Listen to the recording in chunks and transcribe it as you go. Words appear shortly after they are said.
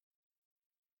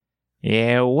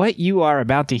Yeah, what you are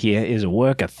about to hear is a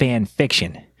work of fan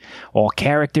fiction. All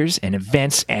characters and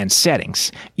events and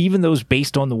settings, even those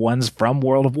based on the ones from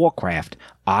World of Warcraft,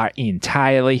 are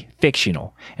entirely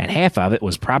fictional, and half of it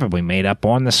was probably made up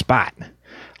on the spot.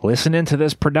 Listening to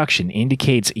this production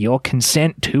indicates your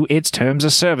consent to its terms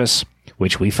of service,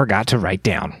 which we forgot to write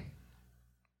down.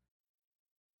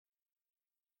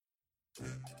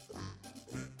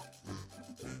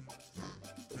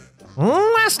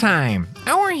 Last time,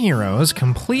 our heroes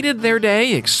completed their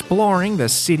day exploring the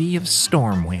city of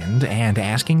Stormwind and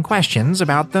asking questions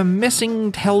about the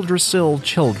missing Teldrassil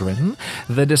children,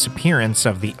 the disappearance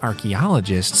of the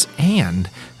archaeologists, and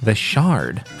the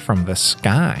shard from the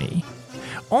sky.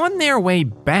 On their way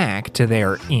back to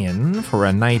their inn for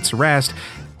a night's rest,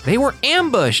 they were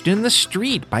ambushed in the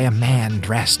street by a man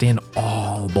dressed in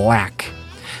all black.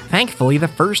 Thankfully, the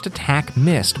first attack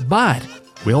missed, but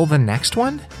will the next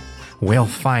one? We'll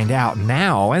find out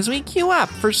now as we queue up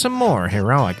for some more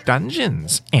heroic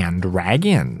Dungeons and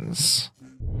Dragons.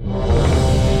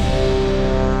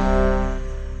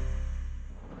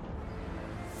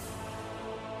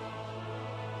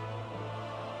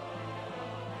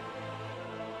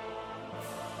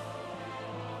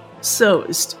 So,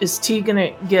 is T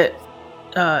gonna get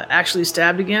actually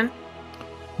stabbed again?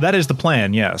 That is the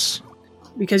plan, yes.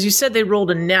 Because you said they rolled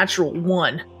a natural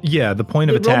 1. Yeah, the point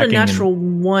of attacking... They rolled a natural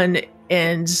 1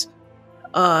 and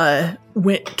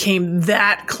came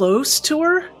that close to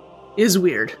her is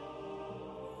weird.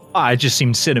 It just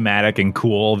seemed cinematic and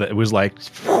cool that it was like,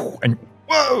 and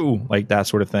whoa, like that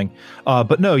sort of thing.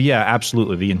 But no, yeah,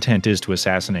 absolutely. The intent is to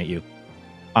assassinate you.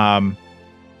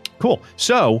 Cool.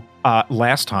 So,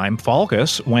 last time,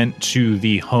 Falkus went to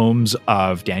the homes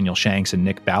of Daniel Shanks and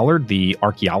Nick Ballard, the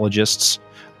archaeologists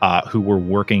who were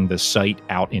working the site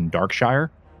out in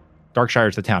Darkshire. Darkshire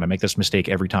is the town. I make this mistake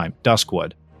every time.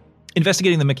 Duskwood.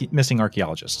 Investigating the missing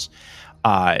archaeologists.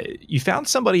 You found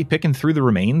somebody picking through the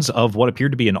remains of what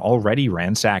appeared to be an already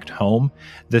ransacked home.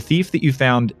 The thief that you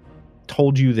found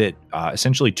told you that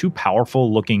essentially 2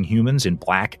 powerful-looking humans in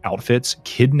black outfits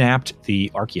kidnapped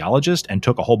the archaeologist and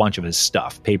took a whole bunch of his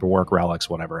stuff, paperwork, relics,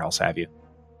 whatever else have you.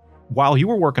 While you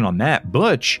were working on that,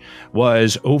 Butch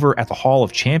was over at the Hall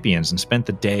of Champions and spent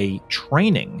the day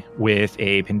training with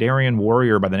a Pandarian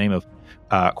warrior by the name of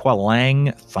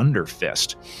Quelang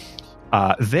Thunderfist.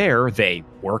 There, they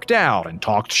worked out and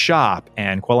talked shop,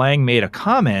 and Quelang made a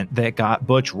comment that got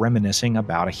Butch reminiscing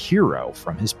about a hero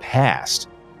from his past.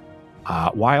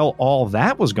 While all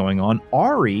that was going on,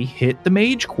 Ari hit the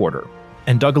Mage Quarter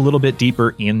and dug a little bit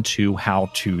deeper into how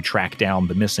to track down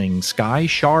the missing Sky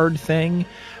Shard thing.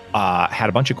 Had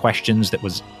a bunch of questions that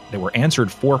were answered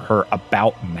for her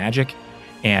about magic,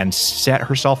 and set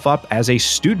herself up as a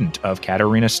student of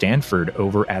Katarina Stanford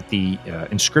over at the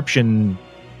inscription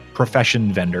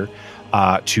profession vendor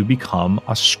to become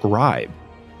a scribe.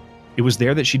 It was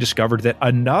there that she discovered that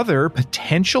another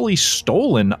potentially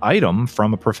stolen item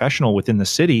from a professional within the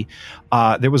city,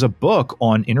 there was a book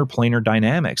on interplanar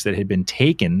dynamics that had been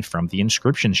taken from the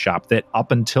inscription shop that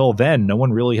up until then no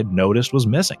one really had noticed was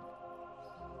missing.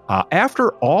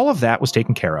 After all of that was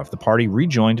taken care of, the party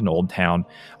rejoined in Old Town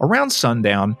around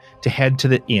sundown to head to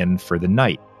the inn for the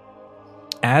night.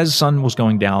 As sun was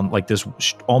going down, like this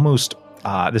almost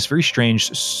this very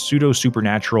strange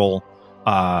pseudo-supernatural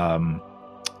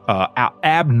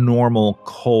abnormal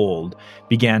cold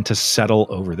began to settle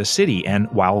over the city.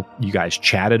 And while you guys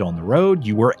chatted on the road,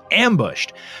 you were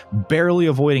ambushed, barely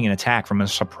avoiding an attack from a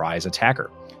surprise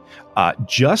attacker.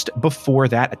 Just before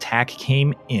that attack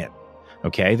came in,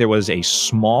 okay, there was a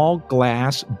small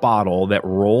glass bottle that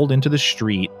rolled into the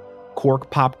street,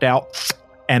 cork popped out,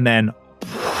 and then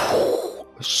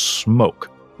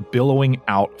smoke billowing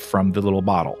out from the little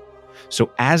bottle.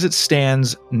 So as it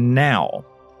stands now,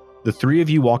 the three of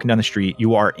you walking down the street,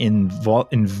 you are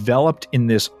enveloped in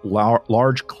this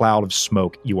large cloud of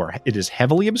smoke. It is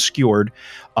heavily obscured.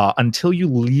 Until you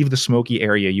leave the smoky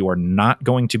area, you are not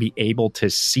going to be able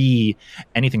to see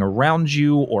anything around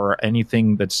you or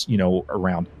anything that's,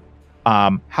 around.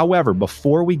 However,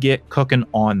 before we get cooking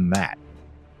on that,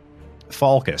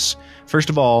 Falkus,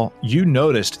 first of all, you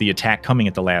noticed the attack coming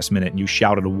at the last minute and you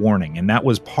shouted a warning. And that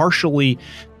was partially,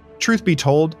 truth be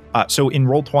told, so in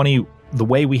Roll20, the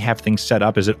way we have things set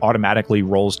up is it automatically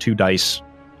rolls 2 dice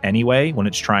anyway when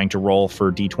it's trying to roll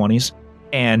for d20s.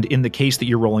 And in the case that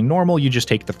you're rolling normal, you just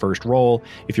take the first roll.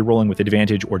 If you're rolling with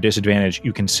advantage or disadvantage,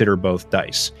 you consider both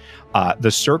dice.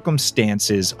 The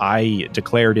circumstances I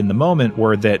declared in the moment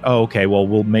were that,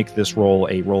 we'll make this roll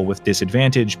a roll with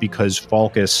disadvantage because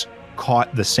Falkus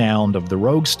caught the sound of the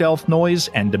rogue stealth noise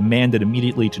and demanded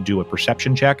immediately to do a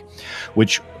perception check,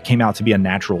 which came out to be a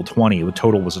natural 20. The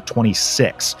total was a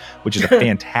 26, which is a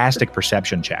fantastic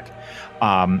perception check.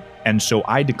 And so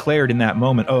I declared in that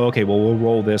moment, oh, okay, well, we'll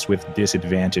roll this with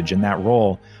disadvantage. And that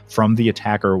roll from the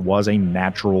attacker was a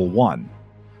natural 1.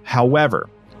 However,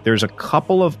 there's a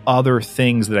couple of other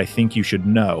things that I think you should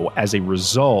know as a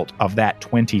result of that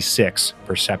 26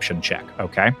 perception check,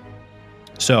 okay?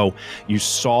 So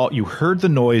you heard the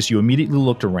noise, you immediately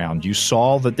looked around, you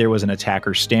saw that there was an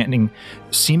attacker standing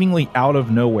seemingly out of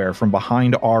nowhere from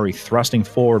behind Ari, thrusting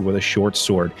forward with a short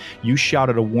sword. You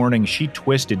shouted a warning, she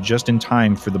twisted just in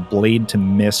time for the blade to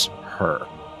miss her.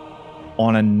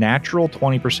 On a natural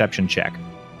 20 perception check,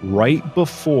 right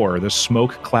before the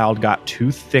smoke cloud got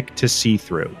too thick to see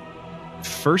through,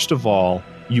 first of all,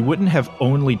 you wouldn't have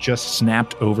only just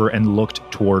snapped over and looked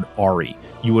toward Ari.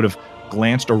 You would have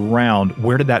glanced around,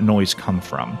 where did that noise come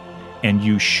from? And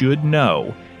you should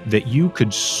know that you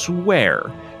could swear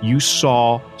you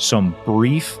saw some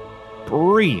brief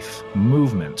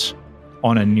movement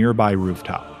on a nearby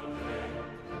rooftop.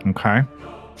 Okay?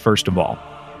 First of all.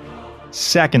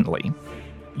 Secondly,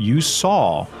 you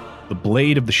saw the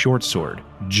blade of the short sword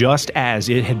just as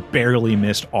it had barely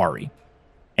missed Ari.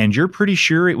 And you're pretty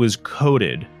sure it was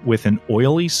coated with an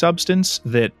oily substance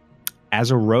that, as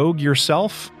a rogue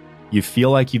yourself, you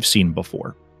feel like you've seen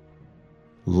before.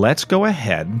 Let's go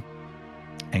ahead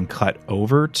and cut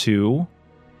over to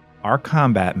our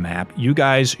combat map. You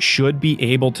guys should be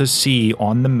able to see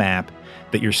on the map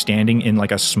that you're standing in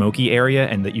like a smoky area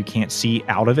and that you can't see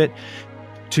out of it.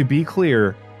 To be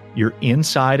clear, you're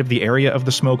inside of the area of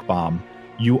the smoke bomb.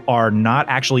 You are not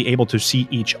actually able to see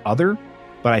each other,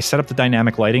 but I set up the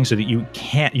dynamic lighting so that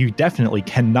you definitely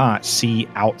cannot see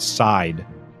outside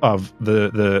of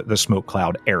the smoke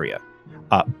cloud area.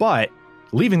 But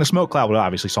leaving the smoke cloud would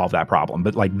obviously solve that problem.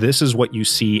 But like, this is what you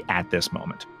see at this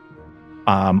moment.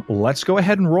 Let's go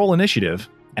ahead and roll initiative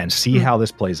and see how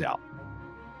this plays out.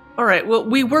 All right. Well,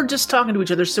 we were just talking to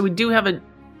each other, so we do have an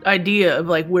idea of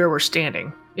like where we're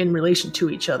standing in relation to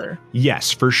each other. Yes,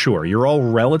 for sure. You're all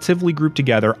relatively grouped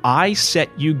together. I set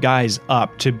you guys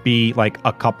up to be like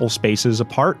a couple spaces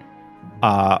apart.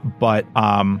 But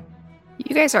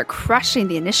you guys are crushing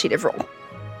the initiative roll.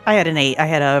 I had an 8. I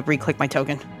had to re-click my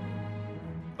token.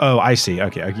 Oh, I see.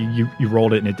 Okay. You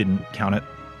rolled it and it didn't count it.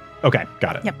 Okay.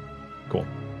 Got it. Yep. Cool.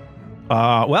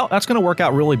 Well, that's going to work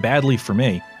out really badly for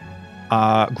me.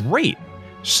 Great.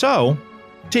 So,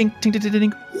 tink, tink, tink,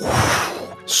 tink,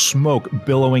 tink. Smoke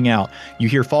billowing out. You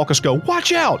hear Falcus go,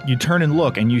 watch out! You turn and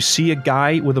look, and you see a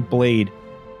guy with a blade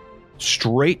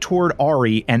straight toward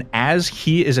Ari, and as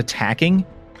he is attacking,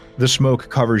 the smoke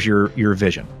covers your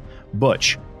vision.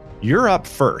 Butch, you're up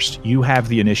first. You have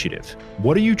the initiative.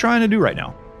 What are you trying to do right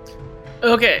now?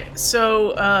 Okay,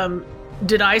 so,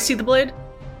 did I see the blade?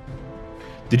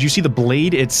 Did you see the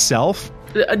blade itself?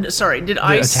 Sorry, did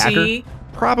I attacker? see?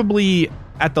 Probably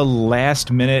at the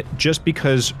last minute, just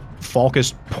because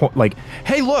Falcus, like,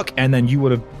 hey, look, and then you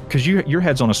would have, because your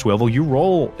head's on a swivel, you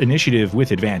roll initiative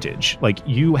with advantage. Like,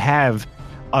 you have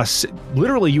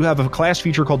literally, you have a class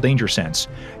feature called Danger Sense.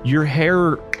 Your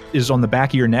hair is on the back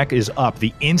of your neck is up.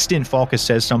 The instant Falcus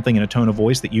says something in a tone of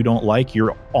voice that you don't like,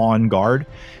 you're on guard.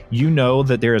 You know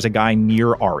that there is a guy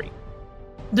near Ari.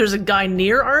 There's a guy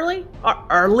near Arlie?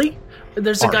 Arlie?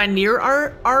 There's a guy near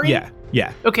Ari?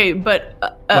 Yeah. Okay,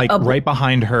 but... right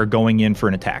behind her going in for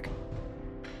an attack.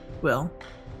 Well,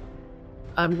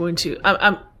 I'm going to...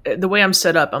 I'm the way I'm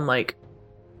set up, I'm like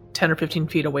 10 or 15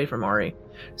 feet away from Ari.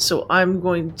 So I'm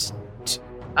going to...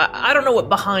 I don't know what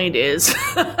behind is.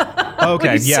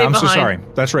 Okay, yeah, I'm so sorry.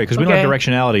 That's right, because we don't have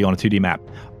directionality on a 2D map.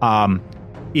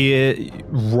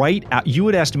 You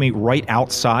would estimate right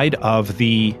outside of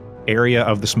the area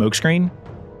of the smoke screen,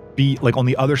 be like on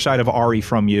the other side of Ari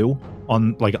from you,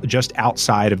 on like just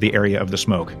outside of the area of the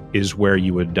smoke is where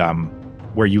you would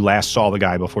where you last saw the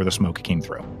guy before the smoke came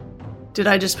through. Did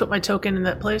I just put my token in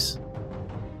that place?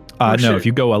 No, if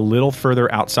you go a little further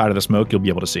outside of the smoke, you'll be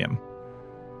able to see him.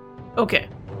 Okay,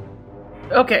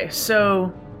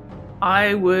 so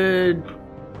I would,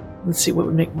 let's see what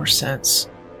would make more sense.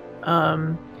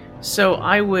 So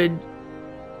I would,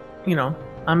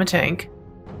 I'm a tank.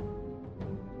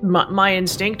 My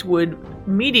instinct would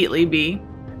immediately be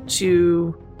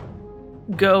to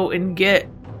go and get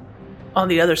on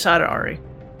the other side of Ari.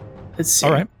 Let's see.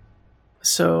 All right.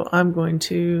 So I'm going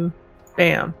to,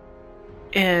 bam.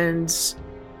 And,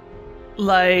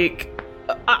 like,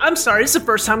 I'm sorry, it's the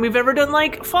first time we've ever done,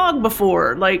 like, fog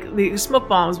before, like, the smoke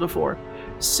bombs before.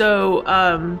 So,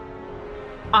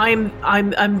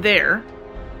 I'm there,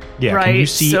 Yeah, Right, can you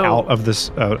see so- out of this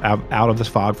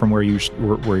fog from where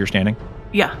you're standing?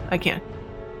 Yeah, I can.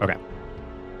 Okay.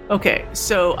 Okay,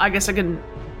 so I guess I can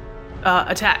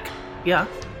attack. Yeah.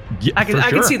 Yeah, I can for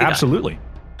sure. see the guy. Absolutely.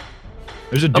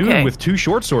 There's a dude Okay. with 2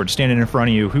 short swords standing in front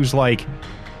of you who's like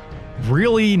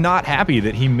really not happy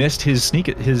that he missed his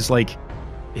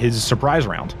surprise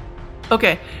round.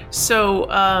 Okay,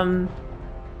 so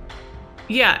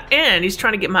yeah, and he's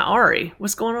trying to get my Ari.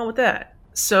 What's going on with that?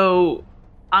 So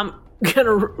I'm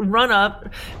gonna run up.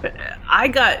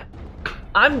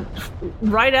 I'm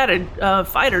right out of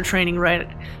fighter training. Right,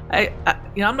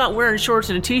 I'm not wearing shorts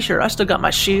and a t-shirt. I still got my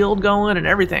shield going and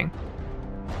everything.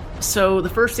 So the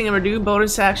first thing I'm gonna do,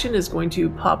 bonus action, is going to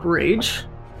pop rage,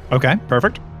 Okay,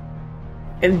 perfect.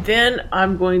 and then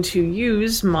I'm going to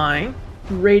use my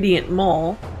radiant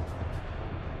maul.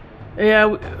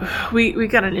 Yeah, we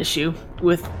got an issue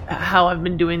with how I've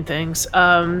been doing things.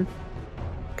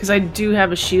 Because I do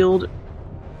have a shield,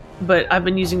 but I've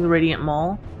been using the Radiant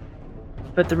Maul.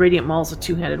 But the Radiant Maul is a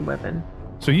 2-handed weapon.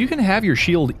 So you can have your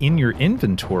shield in your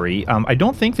inventory. I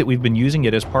don't think that we've been using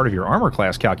it as part of your armor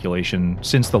class calculation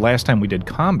since the last time we did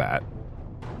combat.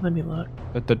 Let me look.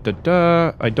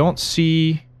 I don't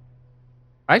see...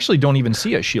 I actually don't even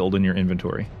see a shield in your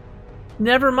inventory.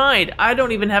 Never mind. I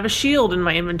don't even have a shield in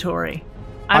my inventory.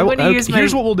 I'm going to use my...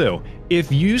 Here's what we'll do.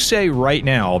 If you say right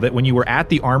now that when you were at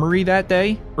the armory that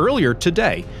day, earlier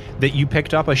today, that you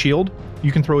picked up a shield,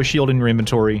 you can throw a shield in your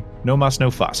inventory. No muss,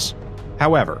 no fuss.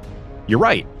 However, you're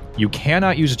right. You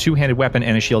cannot use a 2-handed weapon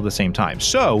and a shield at the same time.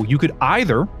 So you could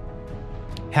either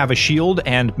have a shield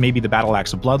and maybe the battle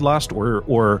axe of Bloodlust,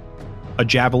 or a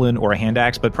javelin or a hand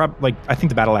axe, but I think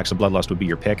the battle axe of Bloodlust would be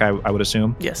your pick, I would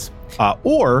assume. Yes.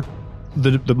 Or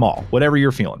the maul, whatever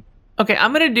you're feeling. Okay,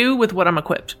 I'm going to do with what I'm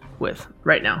equipped with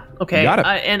right now. Okay? You got it.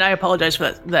 And I apologize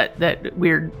for that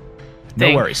weird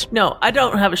thing. No worries. No, I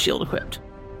don't have a shield equipped.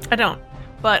 I don't.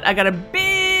 But I got a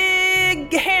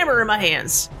big hammer in my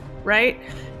hands, right?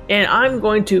 And I'm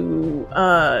going to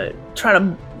try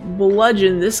to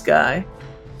bludgeon this guy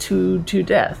to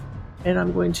death. And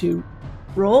I'm going to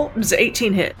roll. Does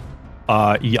 18 hit?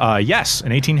 Yes,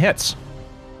 an 18 hits.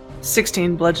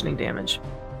 16 bludgeoning damage.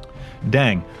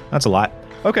 Dang, that's a lot.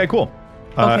 Okay, cool.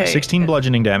 Okay. 16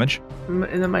 bludgeoning damage. And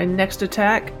then my next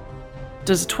attack,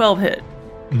 does a 12 hit?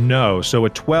 No, so a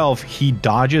 12, he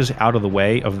dodges out of the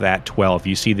way of that 12.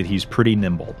 You see that he's pretty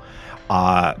nimble.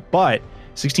 But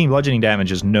 16 bludgeoning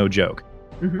damage is no joke.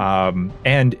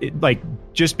 And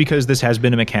just because this has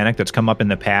been a mechanic that's come up in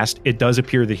the past, it does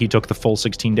appear that he took the full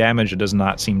 16 damage. It does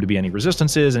not seem to be any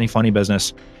resistances, any funny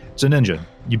business. It's a ninja.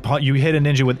 You hit a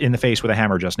ninja in the face with a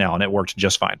hammer just now, and it worked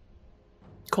just fine.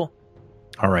 Cool.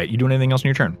 All right, you doing anything else on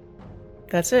your turn?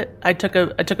 That's it. I took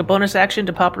a bonus action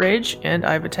to pop rage, and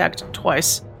I've attacked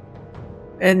twice.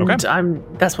 And Okay.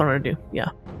 that's what I'm gonna do. Yeah.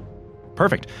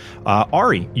 Perfect.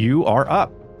 Ari, you are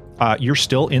up. You're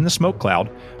still in the smoke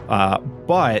cloud,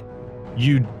 but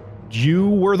you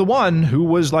were the one who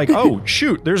was like, oh,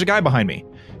 shoot, there's a guy behind me.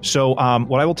 So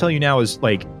what I will tell you now is,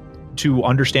 to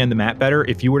understand the map better,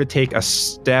 if you were to take a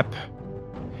step,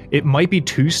 it might be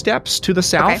 2 steps to the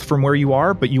south from where you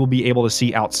are, but you will be able to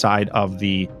see outside of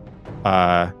the...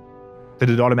 did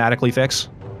it automatically fix?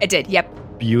 It did, yep.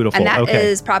 Beautiful. And that okay.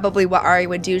 is probably what Ari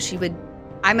would do.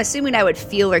 I'm assuming I would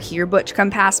feel or hear Butch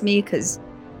come past me because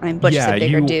Butch is a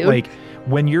bigger dude.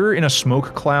 When you're in a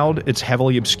smoke cloud, it's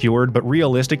heavily obscured, but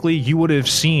realistically, you would have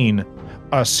seen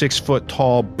a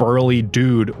 6-foot-tall, burly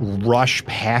dude rush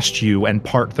past you and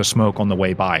part the smoke on the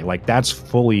way by. That's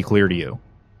fully clear to you.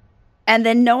 And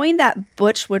then knowing that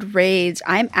Butch would rage,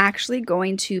 I'm actually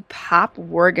going to pop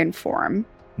Worgen form.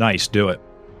 Nice, do it.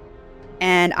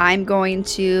 And I'm going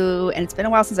to, and it's been a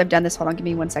while since I've done this. Hold on, give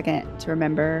me 1 second to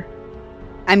remember.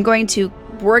 I'm going to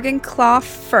Worgen Claw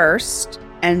first,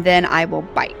 and then I will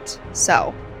bite.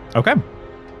 So, Okay.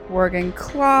 Worgen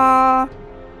Claw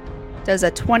does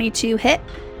a 22 hit,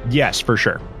 Yes, for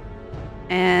sure.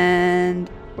 and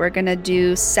we're going to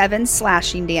do 7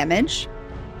 slashing damage.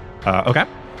 Okay.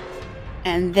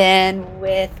 And then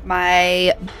with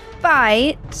my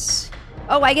bite,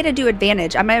 I get to do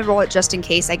advantage. I'm going to roll it just in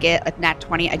case I get a nat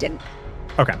 20. I didn't.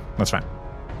 Okay, that's fine.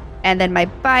 And then my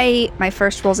bite, my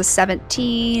first roll's a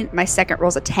 17, my second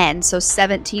roll's a 10, so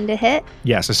 17 to hit.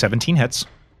 Yeah, so 17 hits.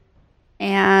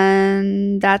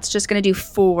 And that's just going to do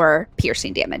 4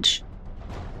 piercing damage.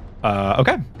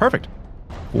 Okay, perfect.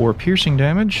 4 piercing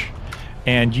damage.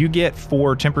 And you get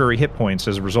 4 temporary hit points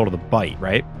as a result of the bite,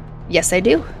 right? Yes, I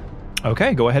do.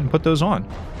 Okay, go ahead and put those on.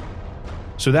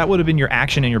 So that would have been your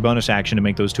action and your bonus action to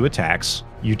make those 2 attacks.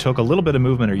 You took a little bit of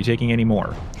movement. Are you taking any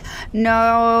more?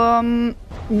 No,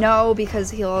 No,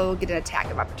 because he'll get an attack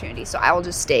of opportunity. So I will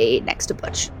just stay next to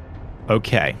Butch.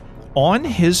 Okay. On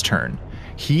his turn,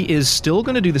 he is still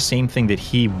going to do the same thing that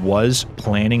he was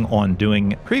planning on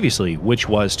doing previously, which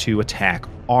was to attack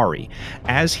Ari.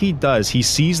 As he does, he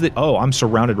sees that, oh, I'm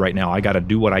surrounded right now. I got to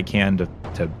do what I can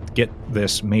to get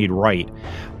this made right.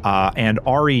 And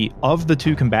Ari, of the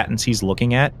two combatants he's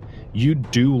looking at, you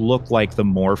do look like the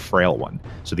more frail one.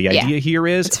 So the idea here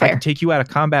is, if I can take you out of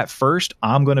combat first,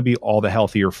 I'm going to be all the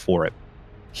healthier for it.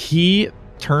 He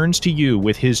turns to you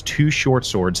with his two short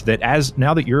swords that, as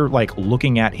now that you're like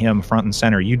looking at him front and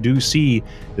center, you do see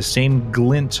the same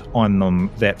glint on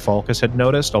them that Falcus had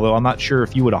noticed, although I'm not sure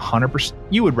if you would 100%,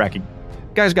 you would recognize.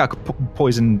 Guy's got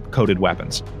poison coated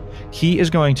weapons. He is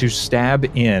going to stab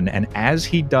in, and as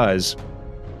he does,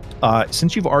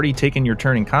 since you've already taken your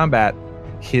turn in combat,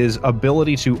 his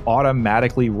ability to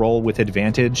automatically roll with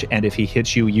advantage, and if he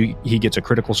hits you, he gets a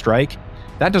critical strike,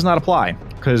 that does not apply,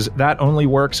 because that only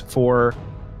works for,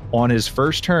 on his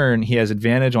first turn, he has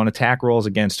advantage on attack rolls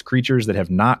against creatures that have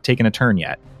not taken a turn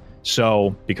yet.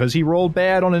 So, because he rolled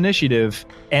bad on initiative,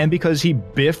 and because he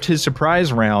biffed his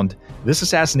surprise round, this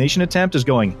assassination attempt is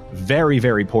going very,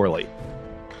 very poorly.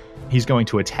 He's going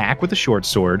to attack with a short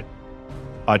sword.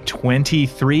 A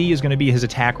 23 is going to be his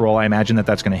attack roll. I imagine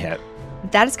that's going to hit.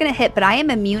 That is going to hit, but I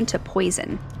am immune to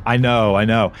poison. I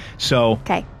know. So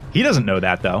okay. He doesn't know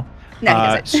that, though. No, he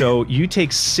doesn't. So you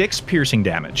take 6 piercing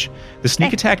damage. The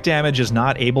sneak attack damage is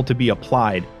not able to be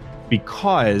applied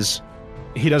because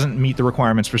he doesn't meet the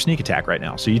requirements for sneak attack right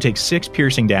now. So you take 6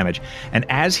 piercing damage. And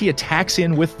as he attacks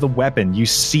in with the weapon, you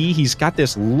see he's got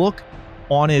this look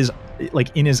on his, like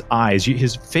in his eyes.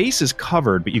 His face is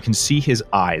covered, but you can see his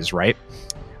eyes, right?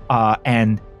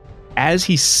 And as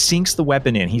he sinks the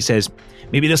weapon in, he says,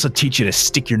 maybe this will teach you to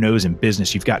stick your nose in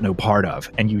business you've got no part of.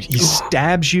 And he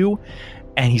stabs you,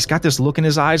 and he's got this look in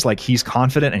his eyes like he's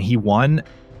confident and he won.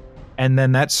 And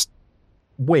then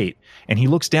wait. And he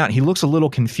looks down. He looks a little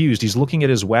confused. He's looking at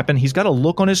his weapon. He's got a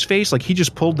look on his face like he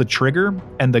just pulled the trigger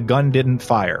and the gun didn't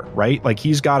fire, right? Like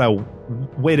he's got a,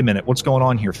 wait a minute, what's going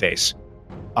on here face?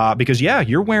 Because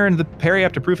you're wearing the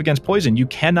periapta proof against poison. You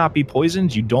cannot be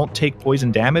poisoned. You don't take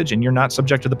poison damage, and you're not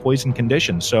subject to the poison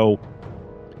condition. So,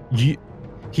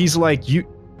 he's like, you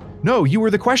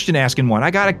were the question asking one.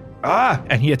 I gotta,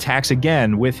 and he attacks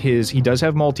again with he does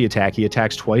have multi-attack. He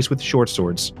attacks twice with short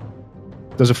swords.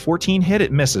 Does a 14 hit?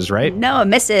 It misses, right? No, it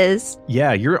misses.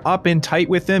 Yeah, you're up in tight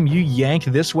with him. You yank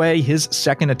this way. His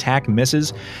second attack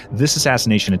misses. This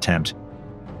assassination attempt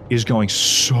is going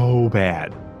so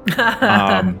bad.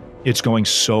 It's going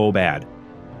so bad.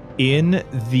 In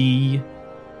the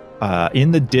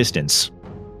distance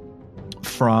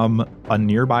from a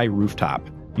nearby rooftop,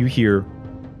 you hear,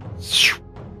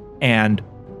 and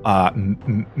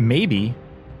maybe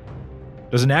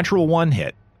does a natural 1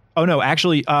 hit? Oh no,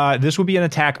 actually, this would be an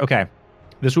attack. Okay,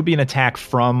 this would be an attack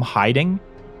from hiding.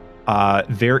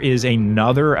 There is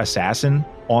another assassin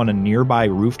on a nearby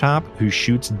rooftop who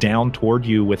shoots down toward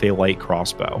you with a light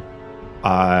crossbow.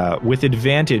 With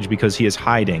advantage because he is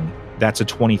hiding, that's a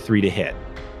 23 to hit.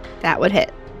 That would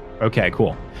hit. Okay,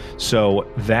 cool. So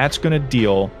that's going to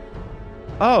deal...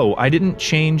 Oh, I didn't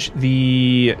change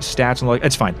the stats.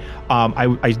 It's fine.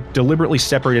 I deliberately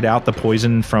separated out the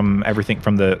poison from everything,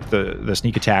 from the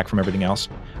sneak attack from everything else.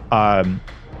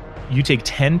 You take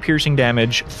 10 piercing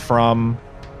damage from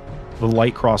the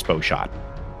light crossbow shot.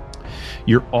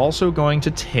 You're also going to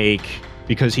take...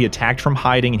 Because he attacked from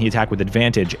hiding and he attacked with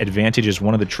advantage. Advantage is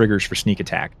one of the triggers for sneak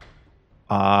attack.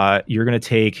 You're going to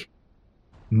take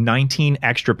 19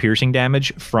 extra piercing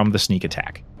damage from the sneak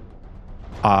attack.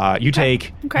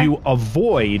 You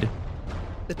avoid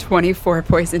the 24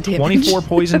 poison damage. 24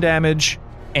 poison damage,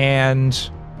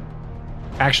 and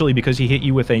actually because he hit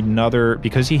you with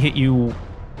because he hit you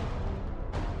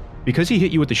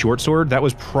with the short sword, that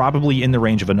was probably in the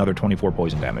range of another 24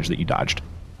 poison damage that you dodged.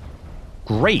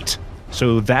 Great.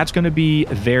 So that's going to be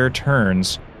their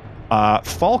turns.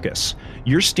 Falcus,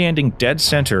 you're standing dead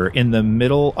center in the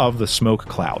middle of the smoke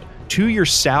cloud. To your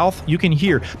south, you can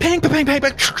hear pang, pang, pang,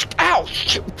 pang, ow!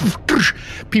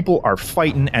 People are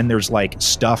fighting, and there's like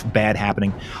stuff bad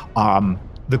happening.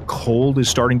 The cold is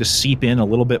starting to seep in a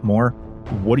little bit more.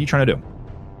 What are you trying to do?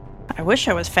 I wish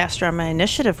I was faster on my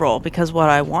initiative roll, because what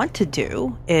I want to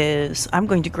do is I'm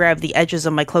going to grab the edges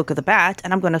of my Cloak of the Bat,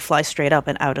 and I'm going to fly straight up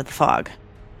and out of the fog.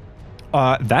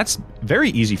 That's very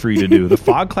easy for you to do. The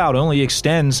fog cloud only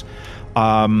extends...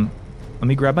 let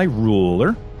me grab my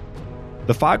ruler.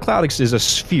 The fog cloud is a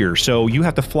sphere, so you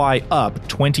have to fly up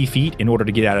 20 feet in order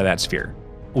to get out of that sphere.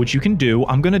 Which you can do.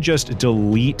 I'm going to just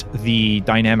delete the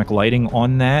dynamic lighting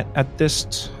on that at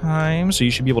this time, so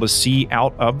you should be able to see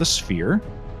out of the sphere.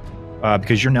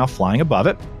 because you're now flying above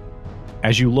it.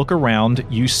 As you look around,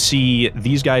 you see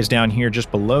these guys down here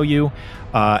just below you,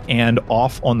 and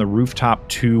off on the rooftop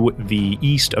to the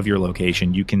east of your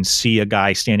location, you can see a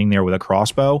guy standing there with a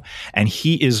crossbow, and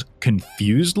he is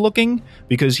confused looking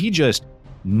because he just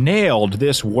nailed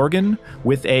this Worgen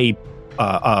with a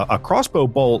crossbow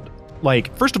bolt.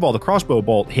 Like, first of all, the crossbow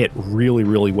bolt hit really,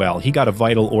 really well. He got a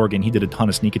vital organ. He did a ton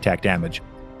of sneak attack damage.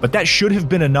 But that should have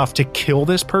been enough to kill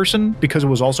this person because it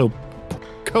was also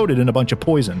coated in a bunch of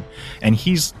poison. And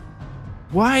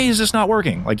why is this not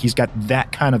working? Like, he's got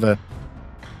that kind of a...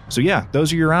 So yeah,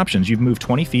 those are your options. You've moved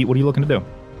 20 feet. What are you looking to do?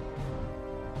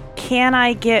 Can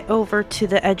I get over to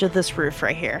the edge of this roof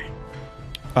right here?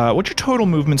 What's your total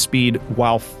movement speed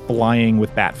while flying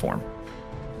with bat form?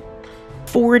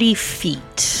 40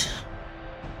 feet.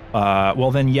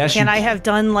 Well, then yes. Can I have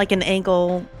done like an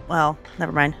angle? Well,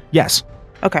 never mind. Yes.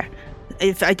 Okay.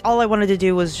 All I wanted to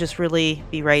do was just really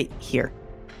be right here.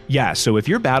 Yeah, so if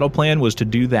your battle plan was to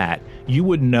do that, you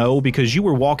would know because you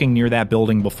were walking near that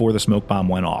building before the smoke bomb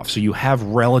went off. So you have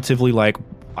relatively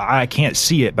I can't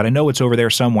see it, but I know it's over there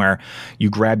somewhere. You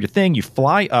grab your thing, you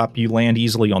fly up, you land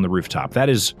easily on the rooftop. That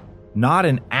is not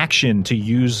an action to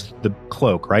use the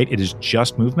cloak, right? It is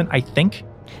just movement, I think.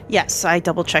 Yes, I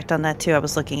double checked on that too. I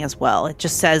was looking as well. It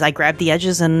just says I grabbed the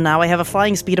edges and now I have a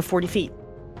flying speed of 40 feet.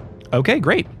 Okay,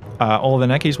 great. In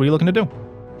that case, what are you looking to do?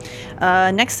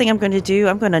 Next thing I'm going to do,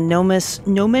 I'm going to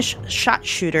gnomish shot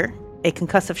shooter a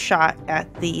concussive shot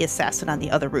at the assassin on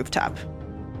the other rooftop.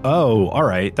 Oh, all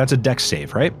right. That's a dex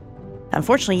save, right?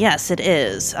 Unfortunately, yes, it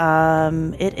is.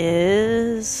 It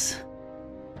is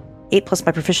 8 plus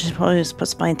my proficiency bonus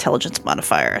plus my intelligence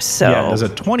modifier. So yeah, does a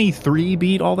 23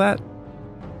 beat all that?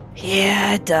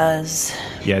 Yeah, it does.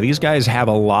 Yeah, these guys have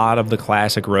a lot of the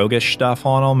classic roguish stuff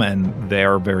on them, and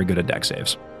they're very good at dex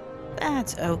saves.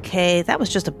 That's okay. That was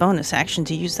just a bonus action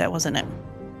to use that, wasn't it?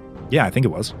 Yeah, I think it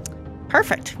was.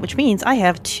 Perfect, which means I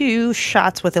have 2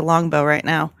 shots with a longbow right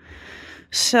now.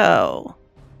 So,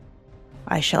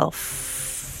 I shall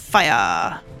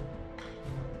fire.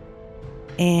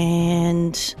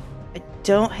 And I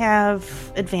don't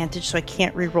have advantage, so I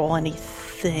can't reroll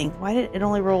anything. Why did it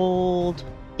only rolled?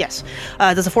 Yes.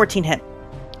 Does a 14 hit?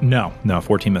 No,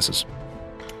 14 misses.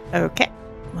 Okay,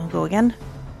 we'll go again.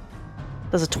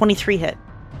 Does a 23 hit?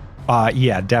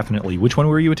 Yeah, definitely. Which one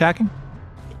were you attacking?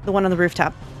 The one on the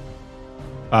rooftop.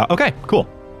 Okay, cool.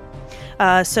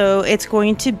 So it's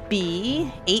going to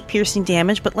be 8 piercing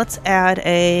damage, but let's add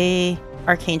a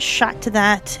arcane shot to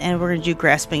that, and we're going to do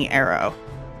grasping arrow.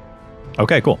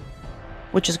 Okay, cool.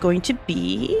 Which is going to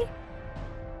be...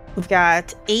 We've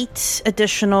got 8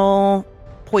 additional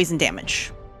poison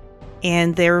damage.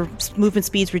 And their movement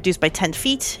speed's reduced by 10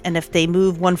 feet, and if they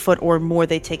move 1 foot or more,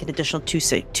 they take an additional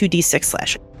 2d6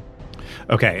 slashing.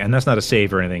 Okay, and that's not a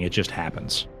save or anything, it just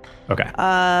happens. Okay.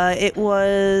 It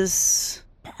was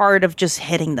part of just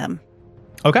hitting them.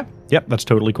 Okay, yep, that's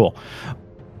totally cool.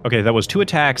 Okay, that was 2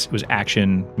 attacks, it was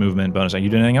action, movement, bonus. Are you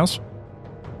doing anything else?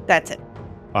 That's it.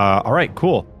 All right,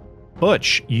 cool.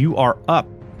 Butch, you are up.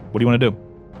 What do you want to do?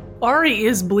 Ari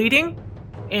is bleeding.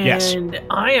 And yes.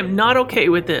 I am not okay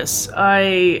with this.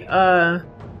 I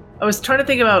was trying to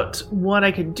think about what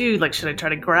I could do. Like, should I try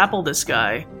to grapple this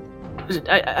guy?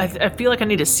 I feel like I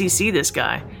need to CC this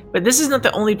guy. But this is not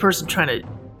the only person trying to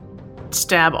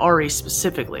stab Ari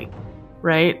specifically,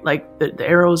 right? Like, the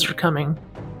arrows are coming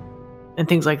and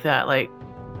things like that. Like,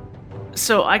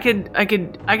 so I could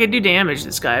do damage to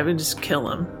this guy. I would just kill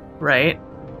him, right?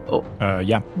 Oh.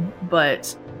 Yeah.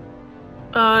 But,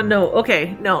 no.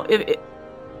 Okay, no.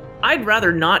 I'd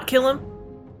rather not kill him,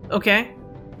 okay?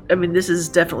 I mean, this is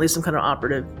definitely some kind of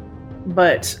operative.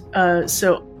 But,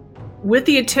 so, with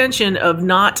the intention of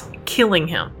not killing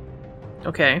him,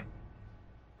 okay,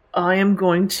 I am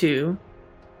going to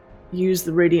use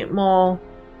the Radiant Maul,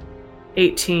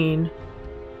 18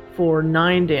 for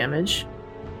 9 damage.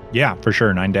 Yeah, for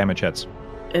sure, 9 damage hits.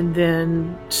 And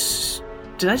then,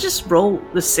 did I just roll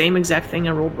the same exact thing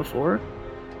I rolled before?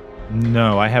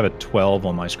 No, I have a 12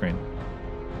 on my screen.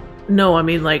 No, I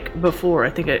mean, like, before. I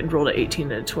think I rolled an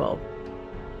 18 and a 12.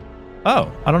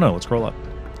 Oh, I don't know. Let's scroll up.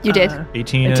 You did?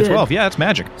 18 and a 12. Yeah, it's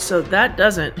magic. So that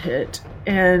doesn't hit.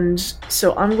 And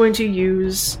so I'm going to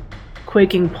use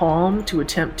Quaking Palm to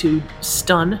attempt to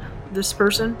stun this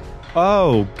person.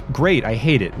 Oh, great. I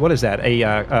hate it. What is that?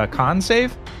 A con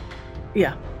save?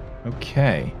 Yeah,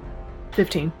 Okay.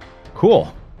 15.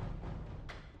 Cool.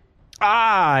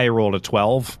 I rolled a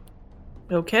 12.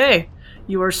 Okay,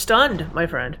 you are stunned, my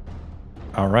friend.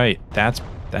 All right. That's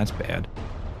bad.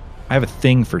 I have a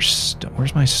thing for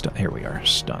where's my stun? Here we are.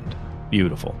 Stunned.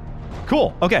 Beautiful.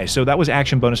 Cool. Okay, so that was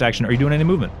action, bonus action. Are you doing any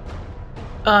movement?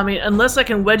 I mean, unless I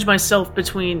can wedge myself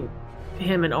between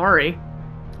him and Ari.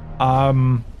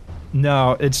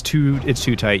 No, it's too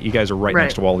tight. You guys are right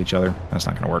next to wall each other. That's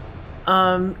not going to work.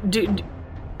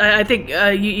 I think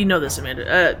you know this,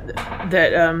 Amanda.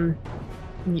 That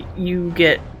you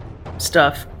get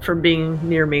stuff from being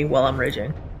near me while I'm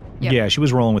raging. Yep. Yeah, she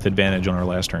was rolling with advantage on her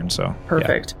last turn, so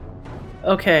perfect.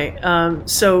 Yeah. Okay,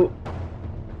 so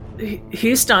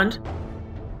he's stunned,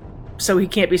 so he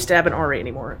can't be stabbing Ari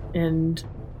anymore, and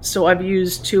so I've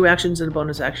used 2 actions and a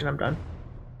bonus action. I'm done.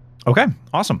 Okay,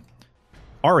 awesome.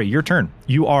 Ari, your turn.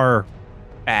 You are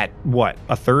at what,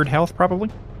 a third health,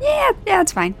 probably? Yeah,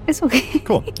 it's fine. It's okay.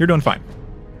 Cool, you're doing fine.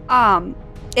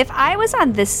 If I was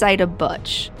on this side of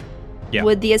Butch,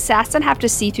 would the assassin have to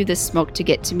see through the smoke to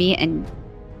get to me? And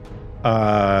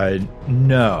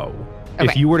no. Okay.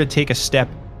 If you were to take a step,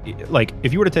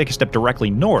 directly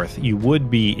north, you would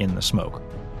be in the smoke,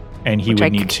 and he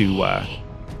would need to.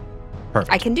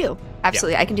 Perfect. I can do.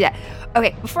 Absolutely, I can do that.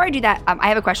 Okay, before I do that, I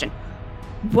have a question.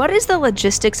 What is the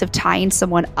logistics of tying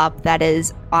someone up that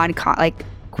is on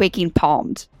quaking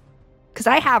palmed? Because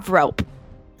I have rope.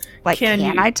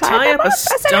 Can I tie up a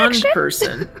stunned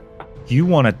person? You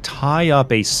want to tie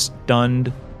up a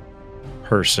stunned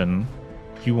person.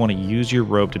 You want to use your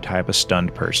rope to tie up a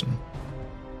stunned person.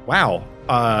 Wow.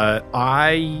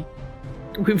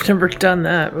 We've never done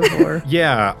that before.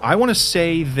 Yeah, I want to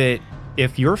say that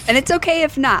if you're... And it's okay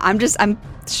if not. I'm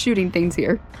shooting things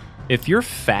here. If you're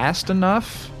fast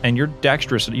enough and you're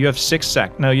dexterous, you have 6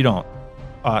 seconds. No, you don't.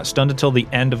 Stunned until the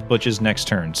end of Butch's next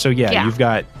turn. So yeah, you've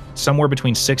got somewhere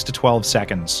between 6 to 12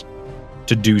 seconds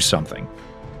to do something.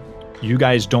 You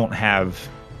guys don't have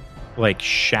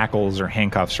shackles or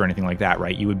handcuffs or anything like that,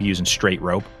 right? You would be using straight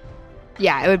rope.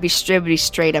 Yeah, it would be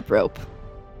straight up rope.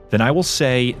 Then I will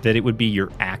say that it would be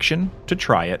your action to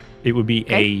try it. It would be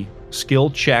a skill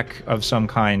check of some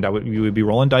kind. You would be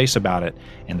rolling dice about it,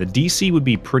 and the DC would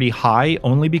be pretty high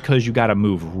only because you got to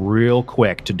move real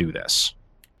quick to do this.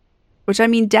 Which, I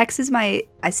mean, Dex is I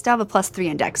still have a +3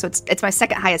 in Dex, so it's my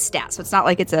second highest stat, so it's not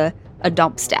like it's a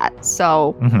dump stat.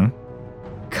 So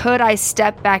could I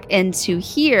step back into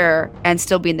here and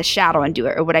still be in the shadow and do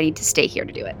it, or would I need to stay here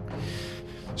to do it?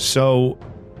 So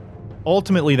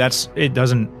ultimately, it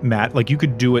doesn't matter. You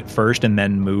could do it first and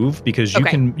then move, because you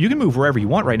can move wherever you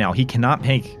want right now. He cannot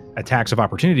make attacks of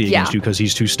opportunity against you because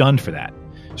he's too stunned for that.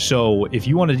 So if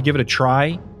you wanted to give it a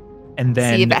try and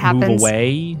then move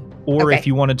away, or if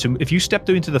you stepped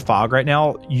into the fog right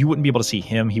now, you wouldn't be able to see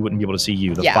him. He wouldn't be able to see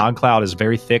you. The fog cloud is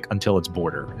very thick until its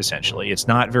border, essentially. It's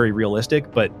not very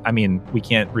realistic, but I mean, we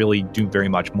can't really do very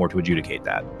much more to adjudicate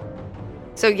that.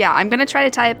 So yeah, I'm going to try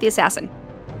to tie up the assassin.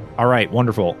 All right,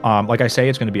 wonderful. Like I say,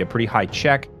 it's going to be a pretty high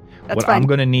check. That's fine. I'm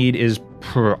going to need is,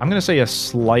 I'm going to say a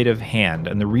sleight of hand.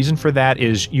 And the reason for that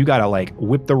is you got to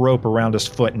whip the rope around his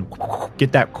foot and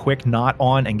get that quick knot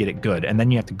on and get it good. And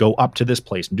then you have to go up to this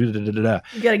place and do da-da-da-da-da.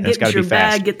 You got to get your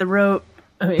bag, get the rope.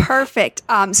 Perfect.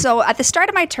 So at the start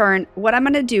of my turn, what I'm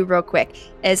going to do real quick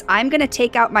is I'm going to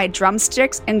take out my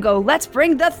drumsticks and go, let's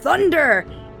bring the thunder.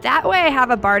 That way I have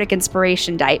a bardic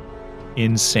inspiration die.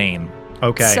 Insane.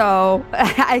 Okay. So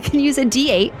I can use a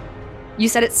D8. You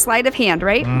said it's sleight of hand,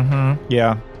 right? Mm-hmm.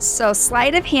 Yeah. So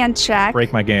sleight of hand check.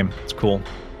 Break my game. It's cool.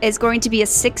 Is going to be a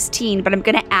 16, but I'm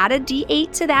going to add a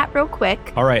D8 to that real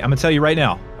quick. All right. I'm going to tell you right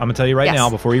now. Now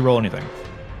before you roll anything.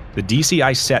 The DC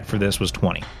I set for this was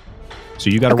 20. So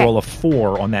you got to roll a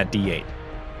 4 on that D8.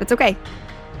 That's okay.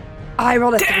 Oh, I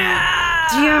rolled a 3.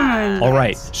 Damn. All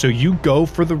right. So you go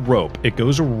for the rope. It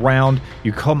goes around.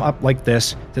 You come up like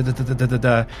this.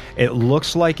 It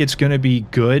looks like it's going to be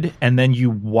good. And then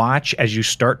you watch as you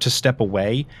start to step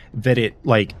away that it,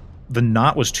 the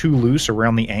knot was too loose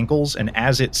around the ankles. And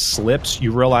as it slips,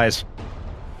 you realize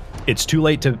it's too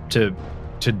late to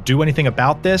do anything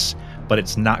about this, but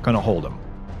it's not going to hold him.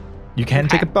 You can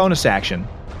take a bonus action.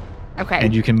 Okay.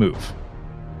 And you can move.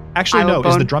 Actually, no.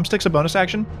 Is the drumsticks a bonus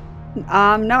action?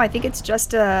 No, I think it's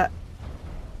just a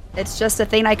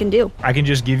thing I can do. I can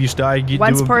just give you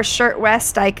once per short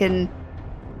rest, I can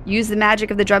use the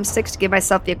magic of the drumsticks to give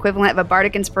myself the equivalent of a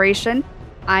bardic inspiration.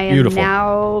 I am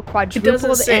now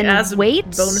quadrupled in weight.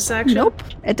 Bonus action? Nope,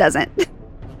 it doesn't.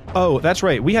 Oh, that's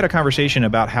right. We had a conversation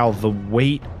about how the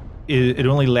weight it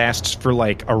only lasts for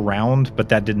a round, but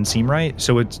that didn't seem right.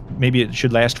 So maybe it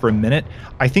should last for a minute.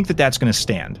 I think that's going to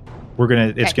stand.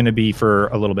 It's going to be for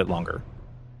a little bit longer.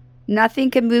 Nothing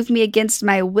can move me against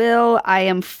my will. I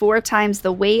am 4 times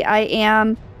the weight I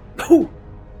am. Ooh.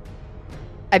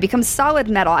 I become solid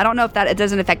metal. I don't know if it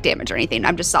doesn't affect damage or anything.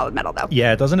 I'm just solid metal though.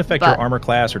 Yeah, it doesn't affect your armor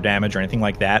class or damage or anything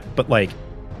like that. But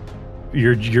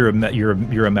you're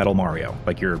a metal Mario.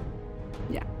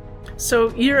 Yeah.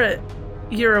 So you're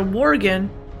you're a worgen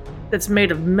that's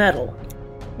made of metal.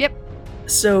 Yep.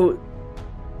 So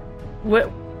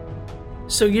what?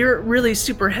 So you're really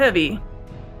super heavy.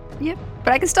 Yep.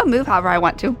 But I can still move however I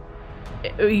want to.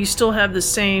 You still have the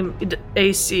same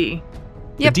AC.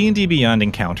 Yep. The D&D Beyond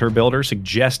encounter builder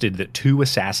suggested that 2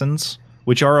 assassins,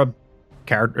 which are a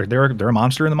character, they're a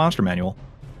monster in the monster manual,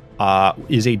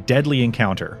 is a deadly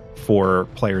encounter for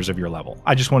players of your level.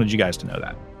 I just wanted you guys to know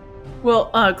that. Well,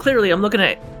 clearly I'm looking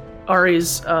at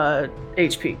Ari's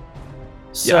HP.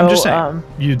 So, Yeah, I'm just saying.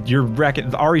 You're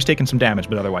wrecking. Ari's taking some damage,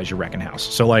 but otherwise you're wrecking house.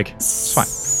 So like, it's fine.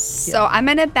 So I'm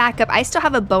going to back up. I still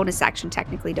have a bonus action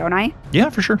technically, don't I? Yeah,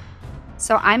 for sure.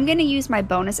 So I'm going to use my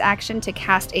bonus action to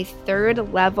cast a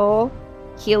 3rd level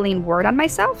healing word on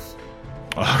myself.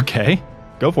 Okay,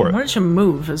 go for why it. don't you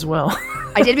move as well?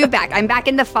 I did move back. I'm back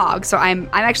in the fog, so I'm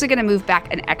actually going to move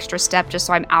back an extra step just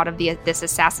so I'm out of this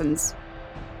assassin's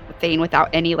thing without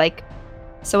any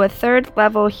So a 3rd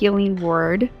level healing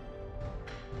word.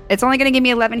 It's only going to give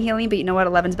me 11 healing, but you know what?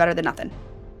 11's better than nothing.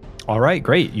 All right,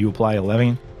 great. You apply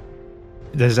 11.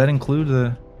 Does that include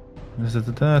the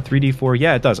 3d4?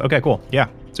 Yeah, it does. Okay, cool. Yeah,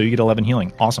 so you get 11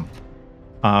 healing. Awesome.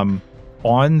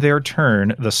 On their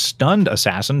turn, the stunned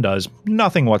assassin does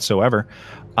nothing whatsoever.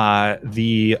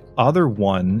 The other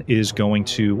one is going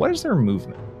to... What is their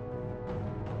movement?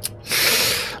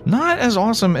 Not as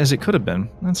awesome as it could have been.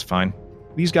 That's fine.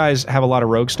 These guys have a lot of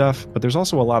rogue stuff, but there's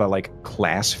also a lot of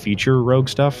class feature rogue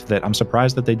stuff that I'm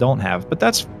surprised that they don't have, but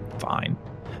that's fine.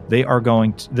 They are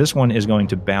going to... This one is going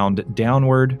to bound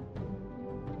downward.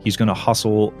 He's going to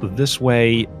hustle this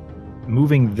way.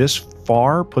 Moving this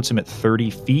far puts him at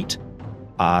 30 feet.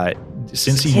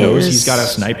 Since he knows he's got a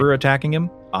sniper attacking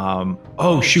him.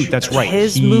 Oh, shoot, that's right.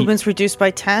 His movement's reduced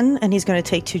by 10, and he's going to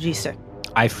take 2d6.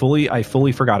 I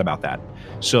fully forgot about that.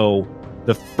 So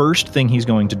the first thing he's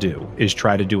going to do is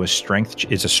try to do a strength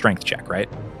check, right?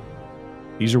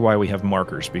 These are why we have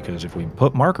markers, because if we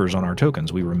put markers on our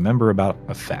tokens, we remember about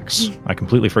effects. I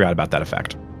completely forgot about that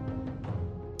effect.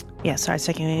 Yeah, sorry, it's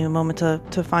taking me a moment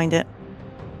to find it.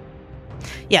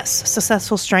 Yes,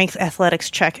 successful strength athletics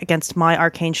check against my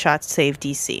arcane shot save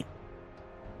DC.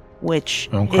 Which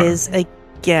is,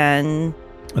 again...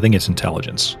 I think it's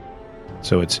intelligence.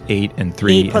 So it's 8 and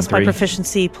 3 8 plus and 3. my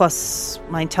proficiency plus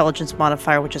my intelligence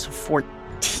modifier, which is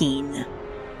 14.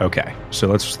 Okay, so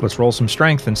let's roll some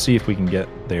strength and see if we can get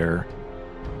there.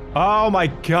 Oh my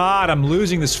god, I'm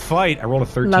losing this fight. I rolled a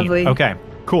 13. Lovely. Okay,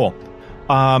 cool.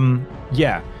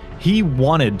 Yeah, he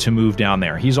wanted to move down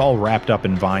there. He's all wrapped up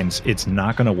in vines. It's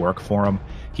not going to work for him.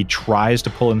 He tries to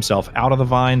pull himself out of the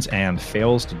vines and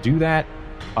fails to do that.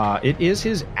 It is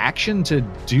his action to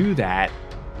do that.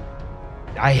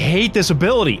 I hate this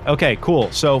ability. Okay,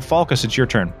 cool. So, Falcus, it's your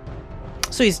turn.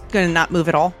 So he's going to not move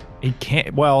at all? He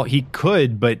can't. Well, he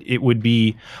could, but it would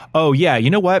be... Oh, yeah, you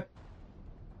know what?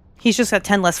 He's just got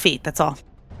 10 less feet, that's all.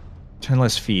 10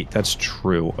 less feet. That's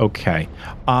true. Okay.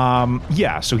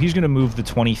 Yeah, so he's going to move the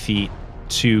 20 feet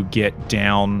to get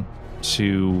down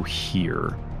to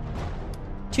here.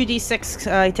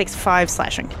 2d6, he takes 5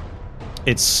 slashing.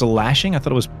 It's slashing? I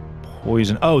thought it was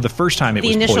poison. Oh, the first time it was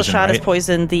poison, The initial shot right? is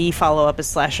poison. The follow-up is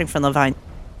slashing from the vine.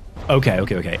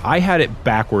 Okay. I had it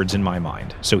backwards in my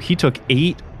mind. So he took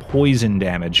 8 poison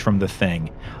damage from the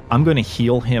thing. I'm going to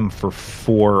heal him for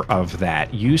 4 of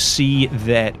that. You see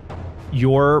that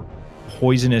your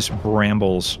poisonous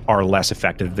brambles are less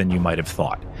effective than you might have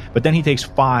thought. But then he takes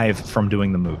 5 from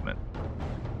doing the movement.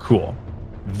 Cool.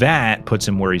 That puts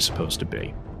him where he's supposed to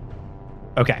be.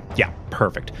 Okay, yeah,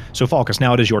 perfect. So, Falcus,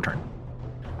 now it is your turn.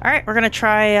 All right, we're going to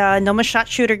try Noma shot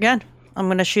shooter again. I'm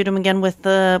going to shoot him again with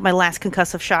my last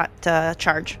concussive shot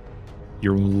charge.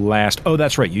 Your last... Oh,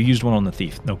 that's right. You used one on the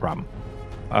thief. No problem.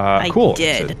 I cool.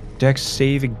 did. So Dex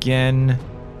save again.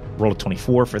 Roll a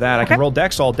 24 for that. Okay. I can roll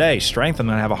Dex all day. Strength I'm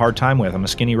going to have a hard time with. I'm a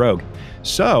skinny rogue.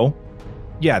 So,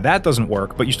 yeah, that doesn't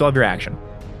work, but you still have your action.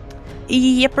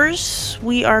 Yippers.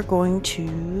 We are going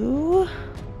to...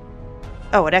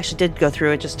 Oh, it actually did go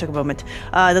through. It just took a moment.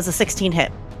 That's a 16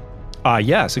 hit.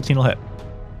 Yeah, 16 will hit.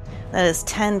 That is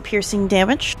 10 piercing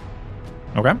damage.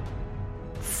 Okay.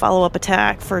 Follow-up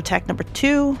attack for attack number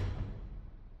 2.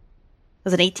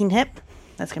 That's an 18 hit.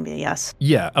 That's going to be a yes.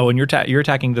 Yeah. Oh, and you're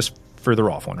attacking this further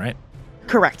off one, right?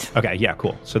 Correct. Okay, yeah,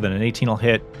 cool. So then an 18 will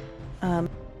hit. I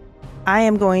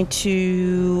am going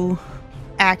to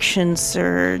action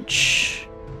surge.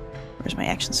 Where's my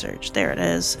action surge? There it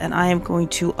is. And I am going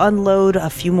to unload a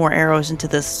few more arrows into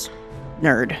this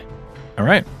nerd. All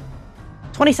right.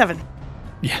 27.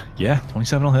 Yeah,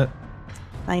 27 will hit.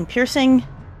 9 piercing.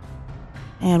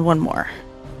 And 1 more.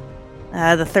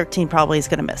 The 13 probably is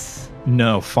going to miss.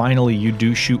 No, finally you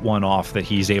do shoot one off that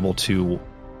he's able to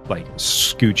like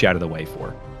scooch out of the way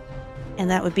for. And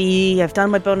that would be, I've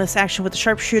done my bonus action with the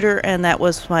sharpshooter, and that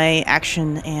was my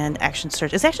action and action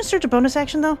surge. Is action surge a bonus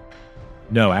action, though?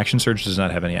 No, action surge does not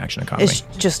have any action economy. It's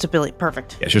just ability.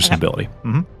 Perfect. Yeah, it's just an ability.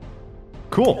 Mm-hmm.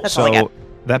 Cool. That's all I So got.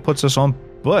 that puts us on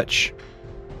Butch.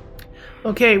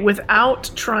 Okay,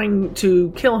 without trying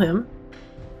to kill him,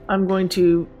 I'm going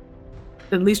to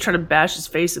at least try to bash his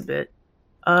face a bit.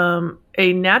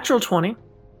 A natural 20.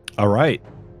 All right.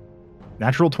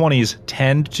 Natural 20s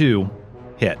tend to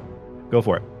hit. Go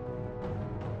for it.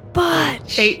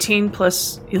 But 18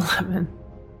 plus 11.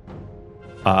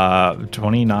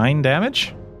 29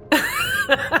 damage? oh,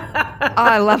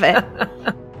 I love it.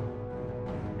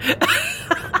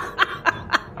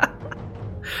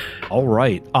 All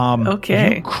right.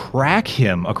 Okay. You crack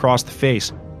him across the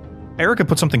face. Erica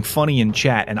put something funny in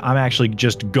chat, and I'm actually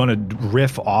just gonna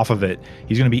riff off of it.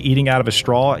 He's gonna be eating out of a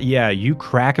straw. Yeah, you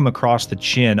crack him across the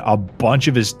chin. A bunch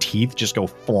of his teeth just go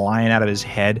flying out of his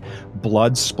head.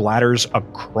 Blood splatters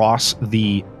across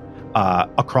the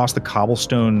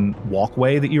cobblestone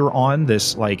walkway that you're on.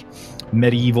 This like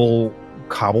medieval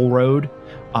cobble road.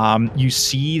 You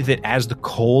see that as the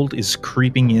cold is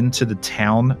creeping into the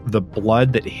town, the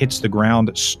blood that hits the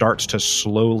ground starts to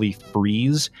slowly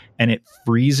freeze, and it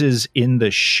freezes in the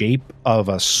shape of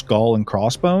a skull and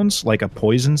crossbones, like a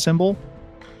poison symbol.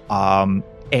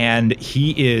 And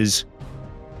he is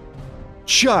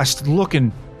just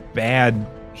looking bad.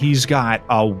 He's got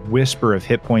a whisper of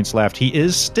hit points left. He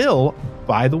is still,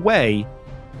 by the way,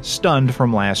 stunned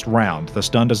from last round. The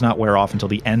stun does not wear off until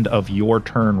the end of your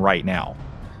turn right now.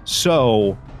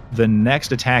 So the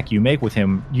next attack you make with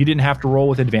him, you didn't have to roll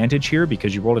with advantage here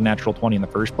because you rolled a natural 20 in the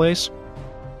first place,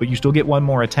 but you still get one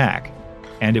more attack,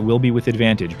 and it will be with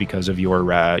advantage because of your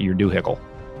doohickle.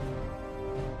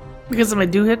 Because of my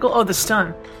doohickle? Oh, the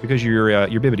stun. Because your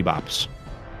bibbity bops.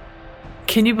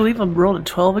 Can you believe I rolled a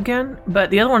 12 again? But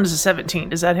the other one is a 17.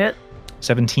 Does that hit?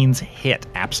 17's hit,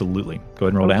 absolutely. Go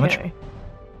ahead and roll damage.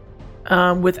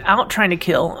 Without trying to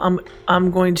kill,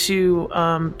 I'm going to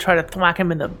try to thwack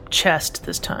him in the chest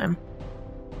this time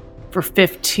for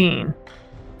 15.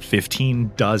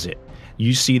 15 does it.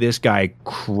 You see this guy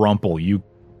crumple. You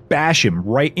bash him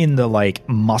right in the like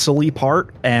muscly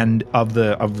part and of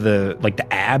the like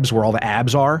the abs where all the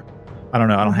abs are. I don't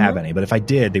know. I don't have any, but if I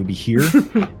did, they would be here.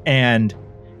 And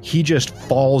he just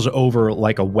falls over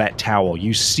like a wet towel.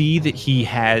 You see that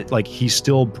he's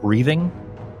still breathing,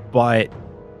 but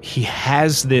he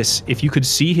has this, if you could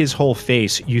see his whole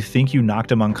face, you think you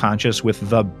knocked him unconscious with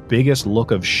the biggest look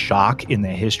of shock in the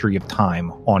history of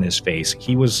time on his face.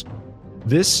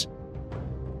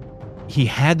 He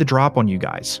had the drop on you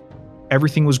guys.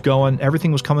 Everything was coming up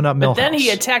Millhouse. But then he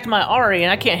attacked my Ari,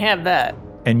 and I can't have that.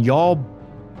 And y'all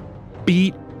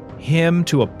beat him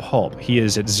to a pulp. He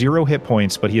is at 0 hit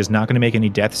points, but he is not going to make any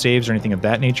death saves or anything of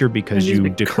that nature because you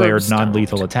declared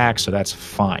non-lethal attacks, so that's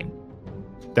fine.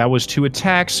 That was 2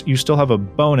 attacks. You still have a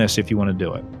bonus if you want to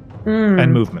do it.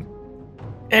 And movement.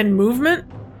 And movement?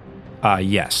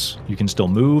 Yes. You can still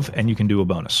move, and you can do a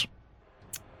bonus.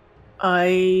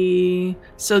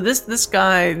 So this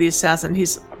guy, the assassin,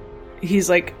 he's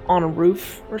like on a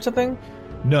roof or something?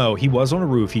 No, he was on a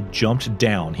roof. He jumped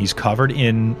down. He's covered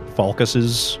in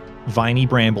Falcus's viney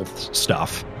bramble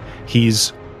stuff.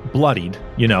 He's bloodied,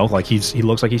 like he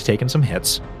looks like he's taken some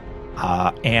hits.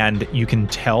 And you can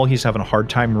tell he's having a hard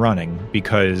time running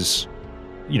because,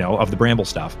 of the bramble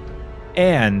stuff.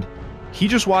 And he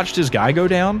just watched his guy go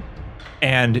down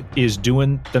and is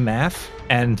doing the math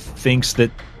and thinks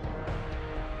that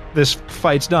this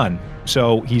fight's done.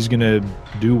 So he's going to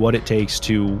do what it takes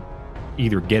to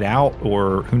either get out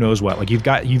or who knows what. Like you've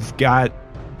got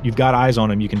eyes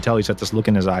on him. You can tell he's got this look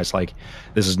in his eyes like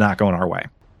this is not going our way.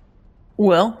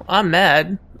 Well, I'm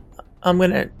mad. I'm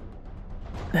going to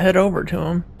head over to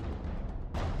him.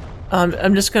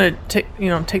 I'm just gonna take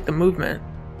the movement.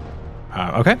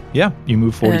 Okay, yeah, you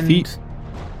move 40 feet.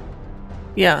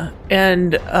 Yeah,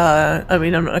 and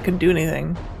I'm not gonna do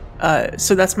anything.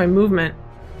 So that's my movement,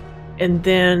 and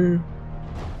then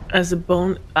as a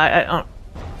I'm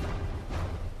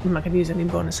not gonna use any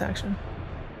bonus action.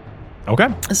 Okay.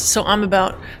 So I'm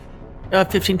about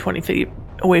 15-20 feet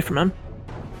away from him.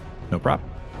 No problem.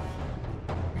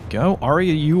 Go,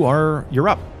 Aria. You're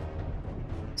up.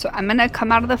 So I'm gonna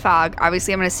come out of the fog.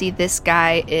 Obviously, I'm gonna see this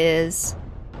guy is,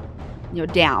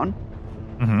 down.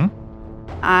 Mm-hmm.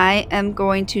 I am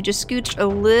going to just scooch a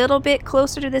little bit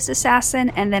closer to this assassin,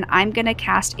 and then I'm gonna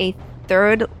cast a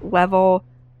 3rd level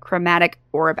chromatic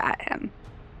orb at him.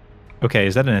 Okay,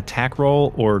 is that an attack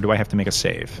roll, or do I have to make a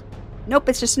save? Nope,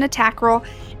 it's just an attack roll,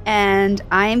 and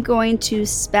I am going to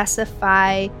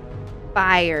specify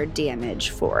fire damage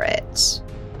for it.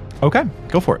 Okay,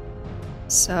 go for it.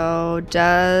 So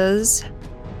does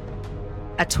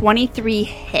a 23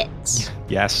 hit?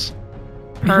 Yes.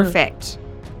 Perfect.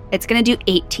 It's going to do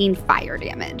 18 fire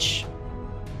damage.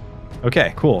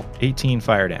 Okay, cool. 18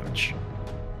 fire damage.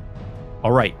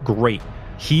 All right, great.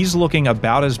 He's looking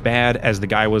about as bad as the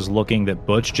guy was looking that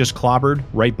Butch just clobbered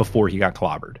right before he got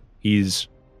clobbered. He's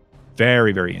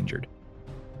very, very injured.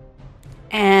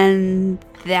 And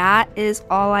that is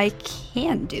all I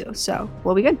can do. So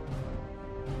we'll be good.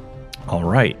 All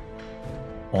right.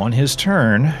 On his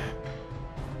turn,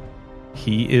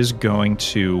 he is going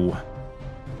to...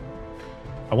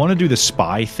 I want to do the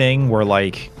spy thing where,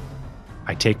 like,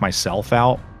 I take myself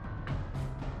out.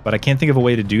 But I can't think of a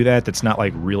way to do that that's not,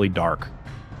 like, really dark.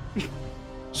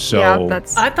 So... Yeah,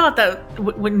 that's... I thought that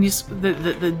when you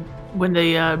when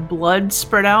the blood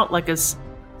spread out like a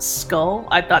skull,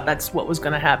 I thought that's what was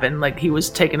going to happen. Like he was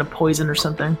taking a poison or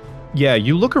something. Yeah,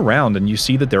 you look around and you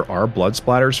see that there are blood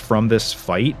splatters from this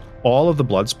fight. All of the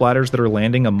blood splatters that are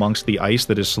landing amongst the ice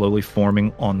that is slowly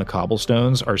forming on the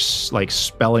cobblestones are like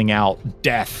spelling out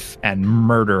death and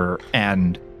murder.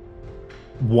 And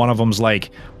one of them's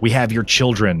like, "We have your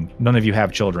children." None of you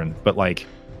have children, but like,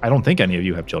 I don't think any of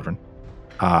you have children.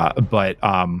 But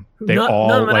they all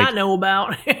none that like I know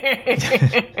about.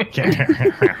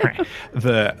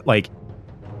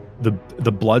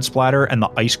 the blood splatter and the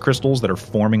ice crystals that are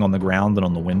forming on the ground and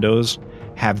on the windows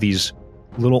have these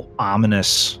little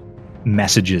ominous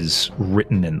messages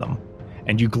written in them.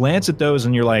 And you glance at those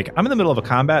and you're like, I'm in the middle of a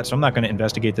combat, so I'm not going to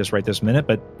investigate this right this minute,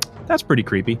 but that's pretty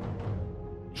creepy.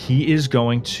 I'm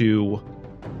going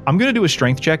to do a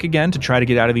strength check again to try to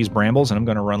get out of these brambles, and I'm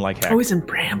going to run like heck. Oh, he's in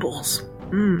brambles.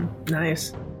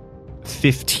 Nice.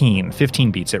 15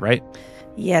 beats it, right?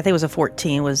 Yeah, I think it was a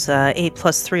 14. It was 8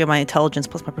 plus 3 of my intelligence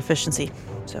plus my proficiency.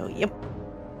 So, yep.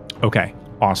 Okay,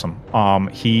 awesome.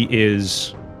 He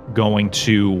is going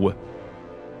to...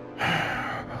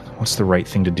 What's the right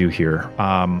thing to do here?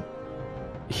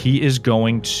 He is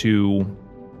going to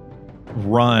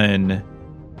run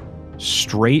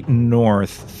straight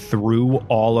north through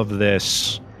all of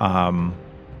this. Oh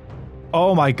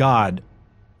my god.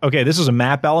 Okay, this is a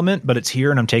map element, but it's here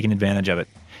and I'm taking advantage of it.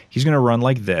 He's going to run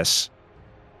like this,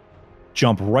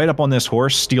 jump right up on this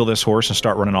horse, steal this horse, and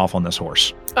start running off on this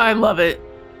horse. I love it.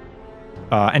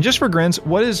 And just for grins,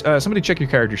 what is... somebody check your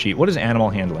character sheet. What is animal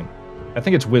handling? I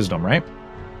think it's wisdom, right?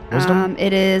 Wisdom?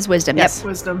 It is wisdom, Yes. yes.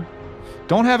 Wisdom.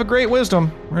 Don't have a great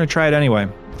wisdom. We're going to try it anyway.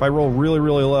 If I roll really,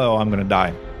 really low, I'm going to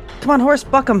die. Come on, horse,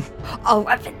 buck him.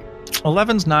 11.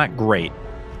 11's not great.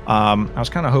 I was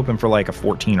kind of hoping for like a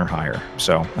 14 or higher,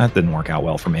 so that didn't work out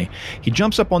well for me. He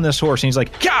jumps up on this horse and he's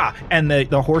like, "Gah!" And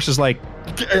the horse is like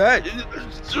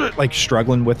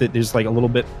struggling with it. Is like a little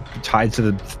bit tied to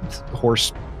the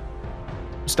horse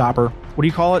stopper. What do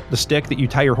you call it? The stick that you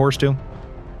tie your horse to?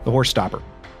 The horse stopper.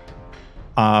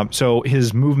 So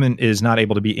his movement is not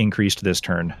able to be increased this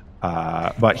turn.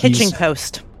 But Hitching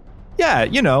post. Yeah,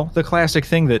 you know, the classic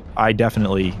thing that I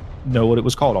definitely know what it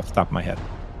was called off the top of my head.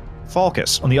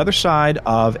 Falcus, on the other side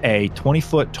of a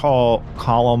 20-foot tall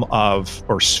column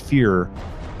or sphere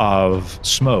of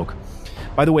smoke.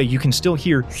 By the way, you can still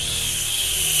hear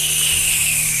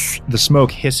the smoke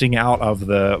hissing out of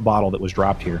the bottle that was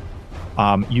dropped here.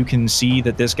 You can see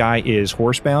that this guy is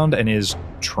horsebound and is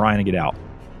trying to get out.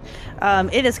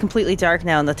 It is completely dark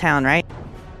now in the town, right?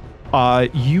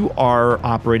 You are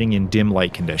operating in dim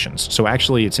light conditions. So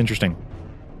actually, it's interesting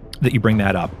that you bring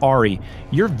that up. Ari,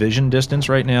 your vision distance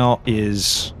right now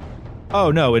is... Oh,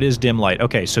 no, it is dim light.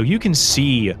 Okay, so you can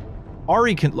see...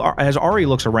 As Ari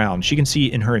looks around, she can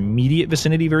see in her immediate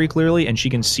vicinity very clearly, and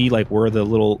she can see like where the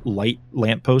little light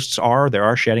lampposts are. They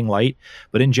are shedding light.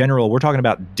 But in general, we're talking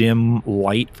about dim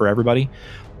light for everybody.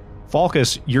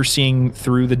 Falcus, you're seeing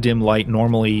through the dim light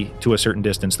normally to a certain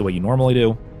distance the way you normally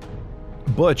do.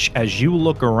 Butch, as you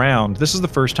look around, this is the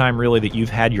first time really that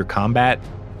you've had your combat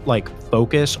like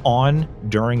focus on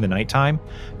during the nighttime.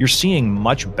 You're seeing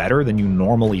much better than you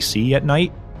normally see at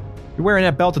night. You're wearing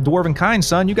that belt of dwarven kind,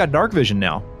 son. You got dark vision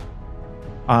now.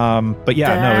 But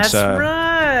yeah, That's no,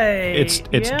 right.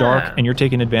 It's dark, and you're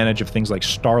taking advantage of things like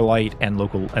starlight and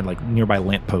local and like nearby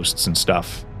lampposts and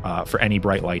stuff for any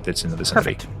bright light that's in the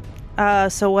vicinity.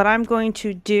 Perfect. So what I'm going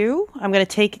to do, I'm going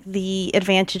to take the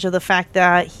advantage of the fact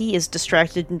that he is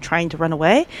distracted and trying to run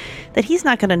away, that he's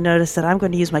not going to notice that I'm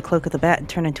going to use my Cloak of the Bat and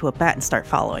turn into a bat and start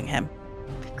following him.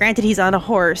 Granted, he's on a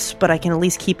horse, but I can at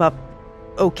least keep up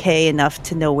okay enough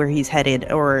to know where he's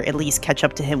headed, or at least catch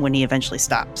up to him when he eventually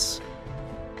stops.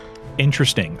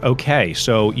 Interesting. Okay,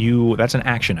 so that's an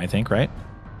action, I think, right?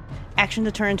 action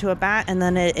to turn into a bat, and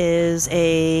then it is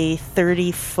a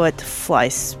 30-foot fly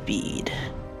speed.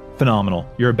 Phenomenal.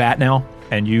 You're a bat now,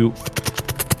 and you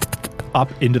up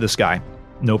into the sky.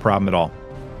 No problem at all.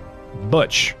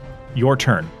 Butch, your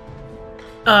turn.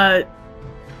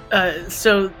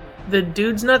 So the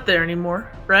dude's not there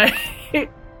anymore, right?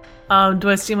 Do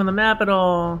I see him on the map at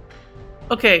all?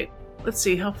 Okay, let's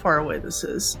see how far away this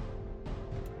is.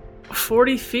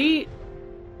 40 feet?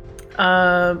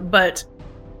 But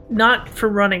not for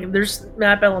running. There's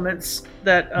map elements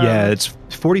that yeah, it's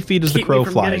 40 feet as the crow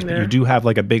flies, but you do have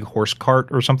like a big horse cart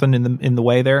or something in the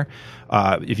way there.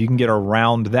 If you can get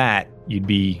around that, you'd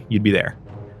be there.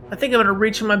 I think I'm gonna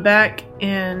reach in my back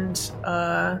and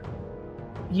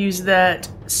use that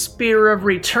spear of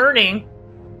returning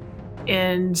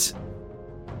and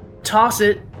toss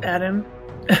it at him.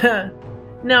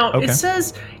 Now Okay. it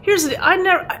says here's the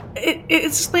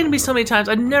it's explained to me so many times.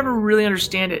 I never really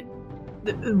understand it.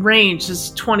 The range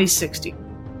is 20-60.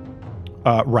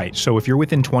 Right. So if you're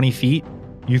within 20 feet,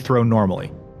 you throw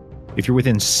normally. If you're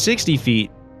within 60 feet,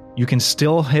 you can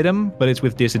still hit him, but it's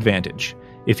with disadvantage.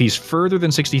 If he's further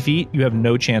than 60 feet, you have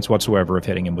no chance whatsoever of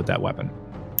hitting him with that weapon.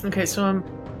 Okay, so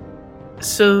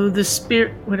the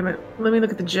spear. Wait a minute. Let me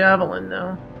look at the javelin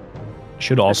now.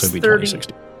 Should also It's be 30.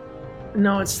 2060.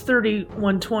 No, it's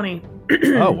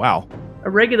 30-120. Oh, wow. A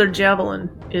regular javelin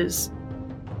is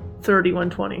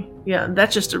 30-120. Yeah,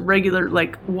 that's just a regular,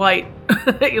 like, white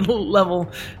level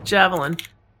javelin.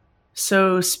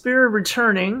 So, spear of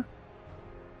returning.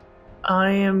 I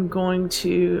am going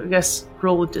to, I guess,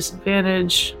 roll with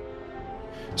disadvantage.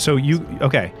 So you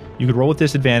could roll with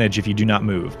disadvantage if you do not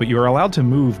move, but you are allowed to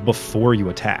move before you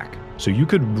attack. So you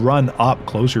could run up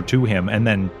closer to him and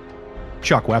then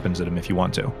chuck weapons at him if you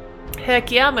want to.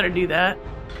 Heck yeah, I'm going to do that.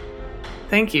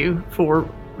 Thank you for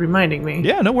reminding me.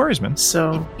 Yeah, no worries, man.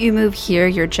 So, You move here,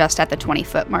 you're just at the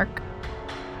 20-foot mark.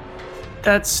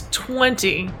 that's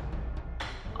 20.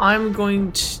 I'm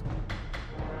going to...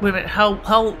 Wait a minute,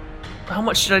 how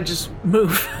much should I just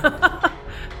move?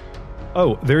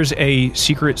 Oh, there's a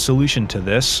secret solution to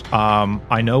this.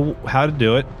 I know how to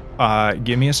do it.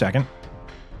 Give me a second.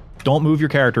 Don't move your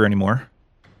character anymore.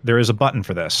 There is a button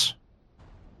for this.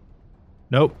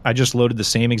 Nope, I just loaded the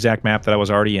same exact map that I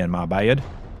was already in, my bad.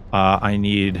 I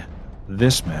need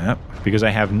this map because I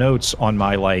have notes on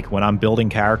my, like, when I'm building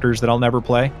characters that I'll never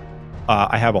play.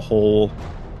 I have a whole...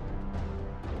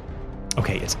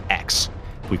 Okay, it's X.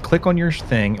 If we click on your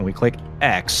thing and we click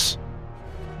X,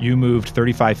 you moved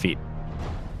 35 feet.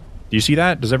 Do you see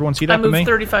that? Does everyone see that? I but moved me?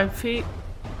 35 feet.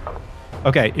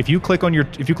 Okay, if you click on your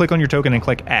token and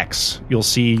click X, you'll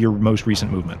see your most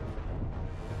recent movement.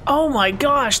 Oh my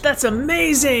gosh, that's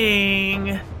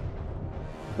amazing!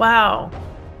 Wow.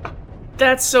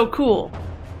 That's so cool.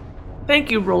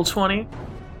 Thank you, Roll20.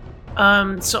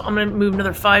 So I'm gonna move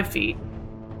another 5 feet.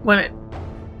 Wait a minute.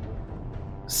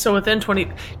 So within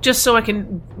 20, just so I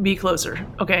can be closer.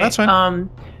 Okay. That's fine.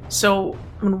 So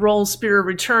I'm gonna roll Spear of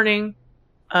Returning.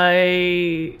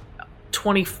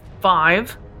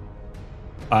 25.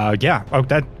 Yeah. Oh,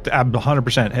 that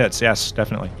 100% hits. Yes,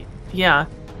 definitely. Yeah.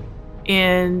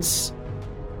 And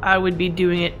I would be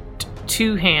doing it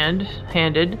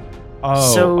two-handed.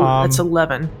 Oh, So that's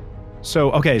 11.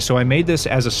 So, okay, so I made this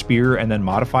as a spear and then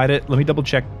modified it. Let me double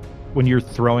check when you're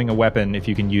throwing a weapon if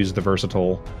you can use the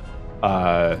versatile,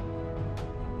 because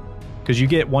you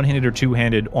get one-handed or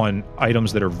two-handed on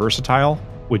items that are versatile,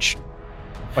 which,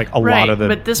 like, a lot of the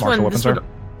but this martial one, weapons are.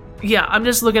 Yeah, I'm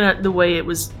just looking at the way it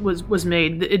was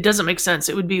made. It doesn't make sense.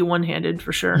 It would be one-handed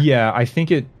for sure. Yeah, I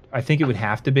think it would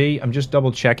have to be. I'm just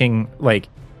double checking, like,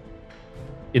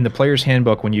 in the player's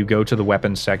handbook, when you go to the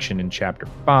weapons section in chapter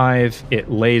 5, it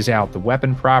lays out the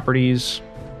weapon properties.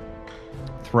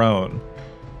 Thrown.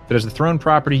 If it has the thrown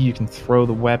property, you can throw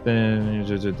the weapon.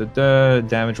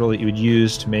 Damage roll that you would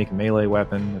use to make a melee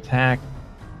weapon attack.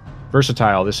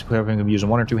 Versatile. This weapon can be used in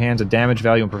one or two hands. A damage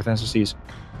value and parentheses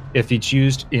if it's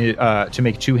used to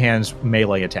make two hands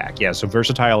melee attack. Yeah, so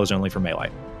versatile is only for melee.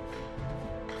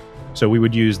 So we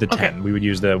would use the 10. Okay. We would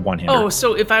use the one-hander. Oh,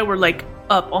 so if I were like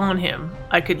up on him,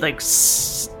 I could like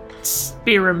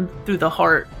spear him through the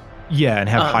heart. Yeah, and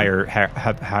have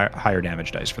higher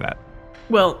damage dice for that.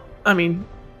 Well, I mean,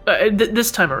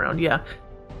 this time around, yeah,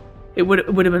 it would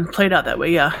have been played out that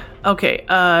way. Yeah. Okay.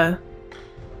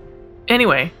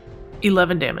 Anyway,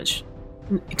 11 damage,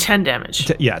 10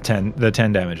 damage. Yeah, 10. The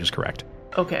 10 damage is correct.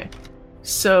 Okay.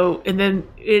 So, and then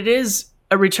it is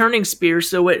a returning spear,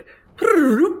 so it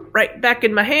right back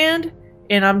in my hand,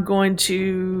 and I'm going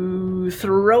to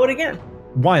throw it again.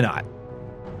 Why not?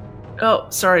 Oh,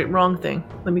 sorry, wrong thing.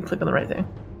 Let me click on the right thing.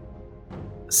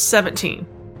 17.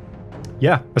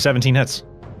 Yeah, a 17 hits.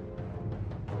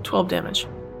 12 damage.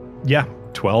 Yeah,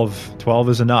 12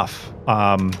 is enough.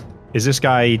 Is this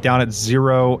guy down at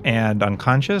 0 and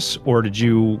unconscious, or did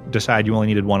you decide you only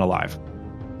needed 1 alive?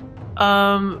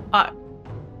 I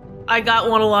got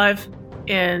 1 alive,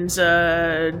 and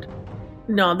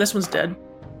no, this one's dead.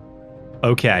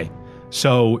 Okay,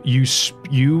 so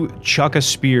you chuck a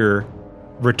spear,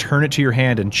 return it to your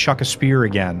hand, and chuck a spear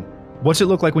again. What's it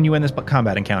look like when you end this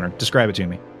combat encounter? Describe it to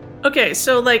me. Okay,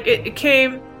 so like it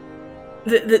came,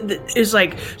 it's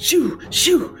like shoo,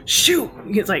 shoo, shoo.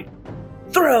 It's like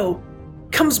throw,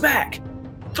 comes back,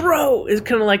 throw. It's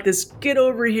kind of like this get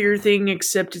over here thing,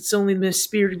 except it's only this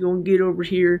spear to go and get over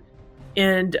here,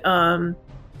 and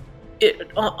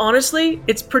honestly,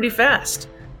 it's pretty fast.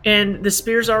 And the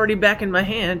spear's already back in my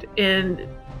hand, and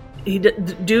the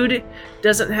dude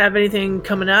doesn't have anything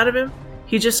coming out of him.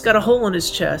 He just got a hole in his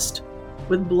chest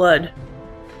with blood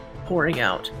pouring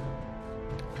out.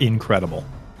 Incredible.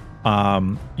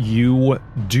 You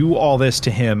do all this to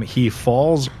him. He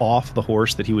falls off the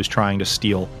horse that he was trying to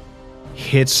steal,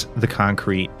 hits the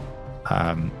concrete.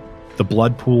 The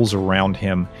blood pools around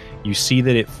him. You see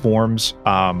that it forms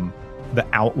the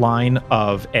outline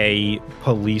of a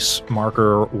police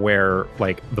marker where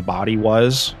like the body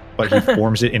was, but he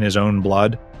forms it in his own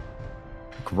blood.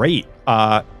 Great.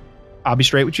 I'll be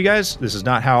straight with you guys. This is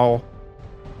not how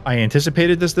I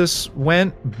anticipated this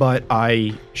went, but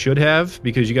I should have,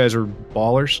 because you guys are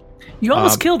ballers. You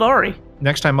almost killed Ari.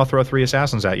 Next time I'll throw 3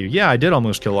 assassins at you. Yeah, I did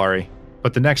almost kill Ari.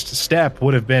 But the next step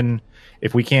would have been,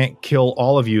 if we can't kill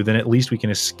all of you, then at least we can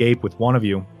escape with one of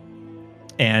you.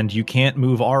 And you can't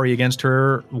move Ari against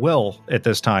her will at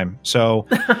this time. So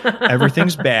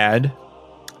everything's bad.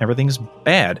 Everything's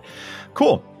bad.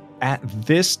 Cool. At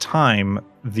this time,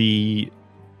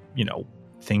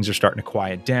 things are starting to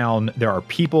quiet down. There are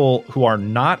people who are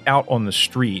not out on the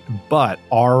street, but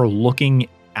are looking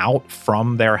out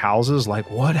from their houses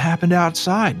like, what happened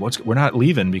outside? We're not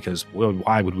leaving because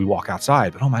why would we walk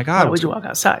outside? But oh my God. Why would you walk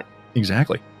outside?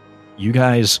 Exactly. You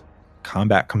guys,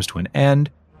 combat comes to an end.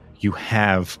 You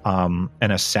have an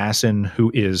assassin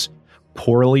who is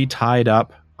poorly tied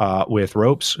up with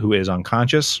ropes, who is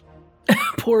unconscious.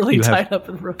 Poorly tied up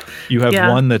with ropes. You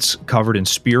have one that's covered in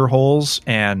spear holes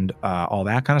and all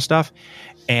that kind of stuff.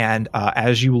 And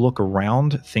as you look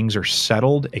around, things are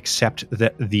settled, except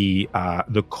that the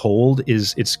cold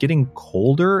it's getting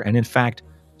colder. And in fact,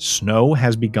 snow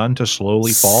has begun to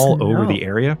slowly fall over the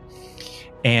area.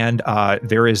 And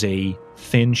there is a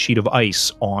thin sheet of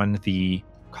ice on the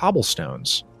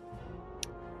cobblestones.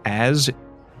 As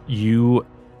you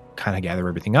kind of gather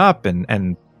everything up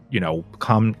and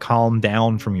calm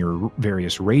down from your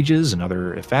various rages and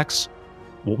other effects,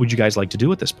 what would you guys like to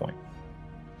do at this point?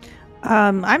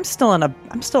 I'm still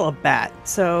a bat,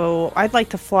 so I'd like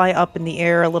to fly up in the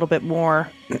air a little bit more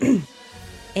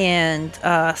and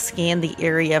scan the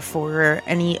area for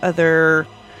any other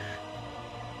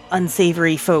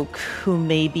unsavory folk who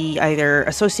may be either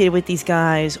associated with these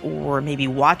guys or maybe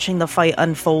watching the fight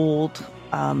unfold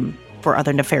for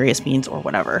other nefarious means or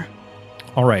whatever.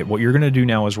 All right, what you're going to do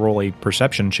now is roll a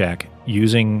perception check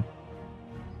using,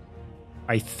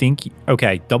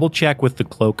 double check with the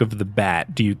Cloak of the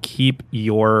Bat. Do you keep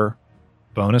your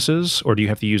bonuses, or do you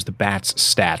have to use the bat's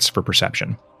stats for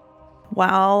perception?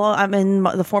 While I'm in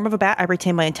the form of a bat, I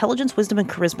retain my intelligence, wisdom, and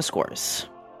charisma scores.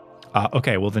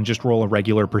 Okay, well then just roll a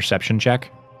regular perception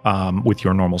check with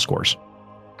your normal scores.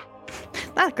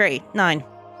 Not great. 9.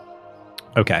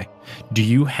 Okay. Do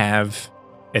you have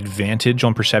advantage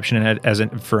on perception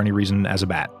for any reason as a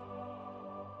bat?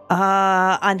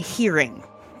 On hearing.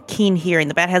 Keen hearing.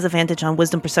 The bat has advantage on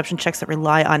wisdom perception checks that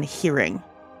rely on hearing.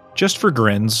 Just for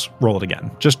grins, roll it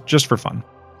again. Just for fun.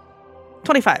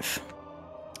 25.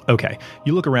 Okay.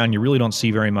 You look around, you really don't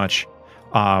see very much.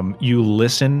 You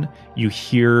listen, you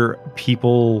hear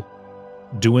people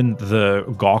doing the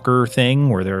Gawker thing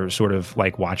where they're sort of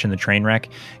like watching the train wreck.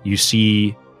 You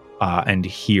see and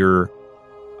hear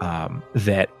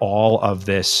that all of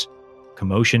this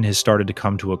commotion has started to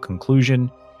come to a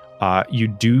conclusion. You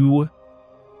do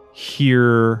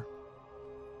hear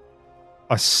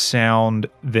a sound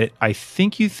that I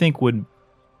think you think would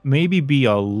maybe be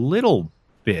a little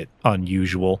bit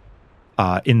unusual.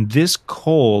 In this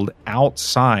cold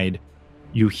outside,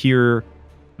 you hear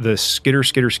the skitter,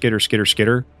 skitter, skitter, skitter,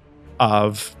 skitter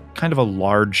of kind of a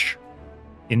large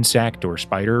insect or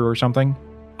spider or something.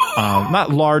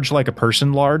 Not large like a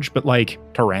person large, but like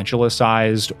tarantula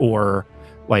sized, or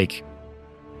like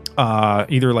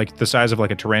either like the size of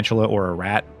like a tarantula or a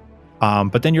rat.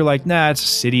 But then you're like, nah, it's a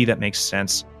city. That makes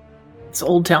sense. It's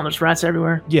Old Town. There's rats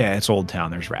everywhere. Yeah, it's Old Town.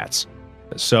 There's rats.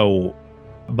 So,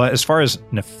 but as far as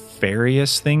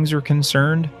nefarious things are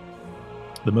concerned,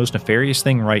 The most nefarious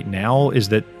thing right now is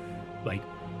that, like,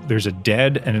 there's a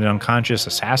dead and an unconscious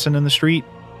assassin in the street,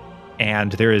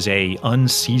 and there is a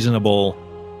unseasonable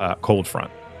cold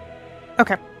front.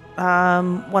 Okay.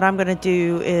 What I'm going to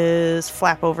do is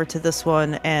flap over to this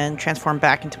one and transform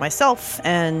back into myself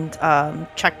and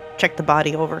check the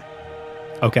body over.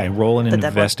 Okay, roll an The dead one.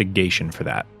 investigation for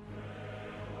that.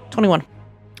 21.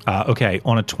 Okay,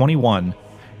 on a 21,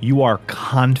 you are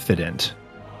confident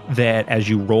that as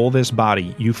you roll this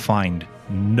body, you find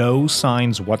no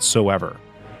signs whatsoever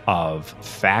of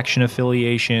faction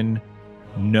affiliation,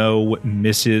 no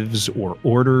missives or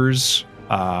orders,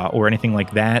 or anything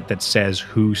like that that says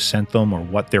who sent them or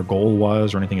what their goal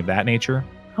was or anything of that nature.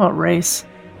 Oh, race.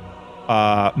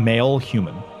 Male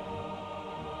human.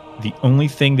 The only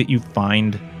thing that you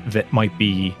find that might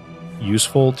be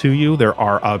useful to you, there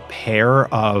are a pair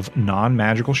of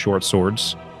non-magical short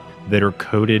swords that are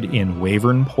coated in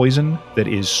wyvern poison that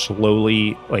is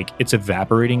slowly, like, it's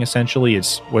evaporating essentially.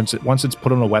 It's once it's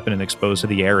put on a weapon and exposed to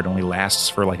the air, it only lasts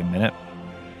for like a minute.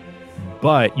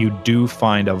 But you do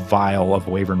find a vial of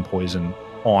wyvern poison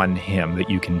on him that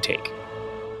you can take.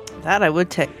 That I would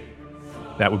take.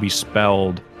 That would be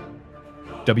spelled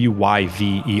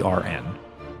Wyvern.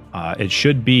 It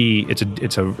should be.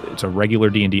 It's a regular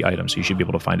D&D item, so you should be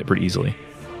able to find it pretty easily.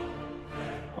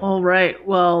 All right.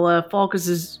 Well, Falkus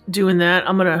is doing that.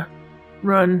 I'm gonna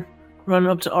run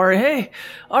up to Ari. Hey,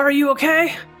 Ari, you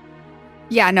okay?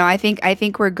 Yeah, no, I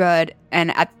think we're good.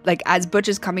 And as Butch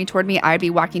is coming toward me, I'd be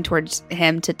walking towards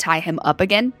him to tie him up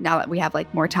again. Now that we have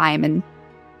like more time and.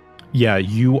 Yeah,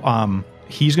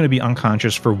 he's going to be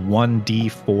unconscious for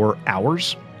 1d4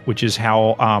 hours, which is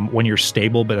how when you're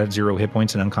stable but at 0 hit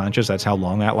points and unconscious, that's how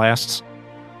long that lasts.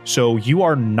 So you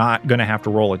are not going to have to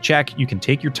roll a check. You can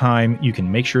take your time. You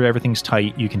can make sure everything's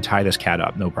tight. You can tie this cat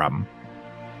up, no problem.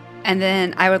 And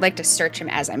then I would like to search him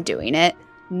as I'm doing it,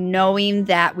 knowing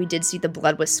that we did see the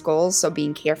blood with skulls, so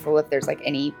being careful if there's like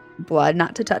any blood,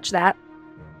 not to touch that.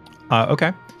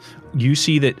 Okay. You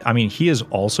see that, I mean, he is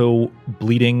also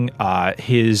bleeding.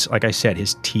 Like I said,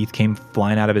 his teeth came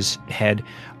flying out of his head.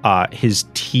 His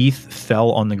teeth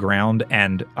fell on the ground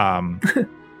and,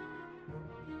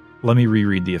 let me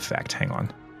reread the effect. Hang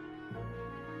on.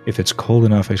 If it's cold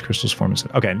enough, ice crystals form.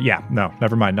 Okay, yeah, no,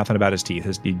 never mind. Nothing about his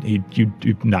teeth.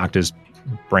 You knocked his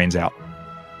brains out.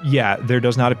 Yeah, there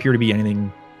does not appear to be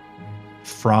anything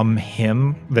from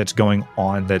him that's going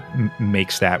on that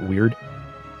makes that weird.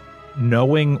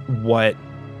 Knowing what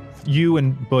you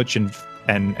and Butch and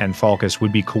Falkus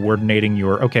would be coordinating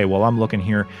your, okay, well, I'm looking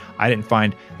here. I didn't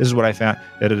find, this is what I found.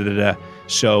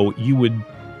 So you would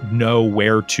know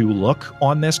where to look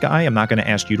on this guy. I'm not going to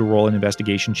ask you to roll an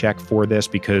investigation check for this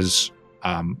because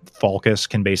Falkus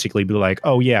can basically be like,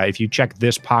 oh yeah, if you check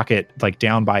this pocket like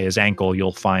down by his ankle,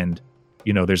 you'll find,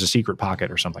 there's a secret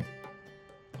pocket or something.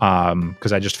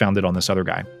 Because I just found it on this other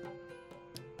guy.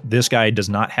 This guy does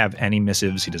not have any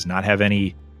missives. He does not have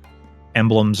any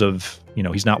emblems of,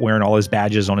 he's not wearing all his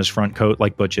badges on his front coat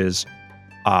like Butch is.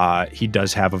 He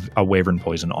does have a wyvern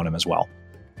poison on him as well.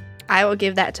 I will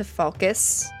give that to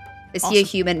Falkus. Is Awesome. he a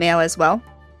human male as well?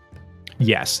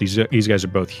 Yes, these guys are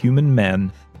both human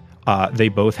men. They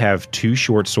both have 2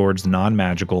 short swords,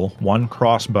 non-magical, 1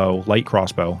 crossbow, light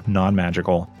crossbow,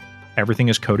 non-magical. Everything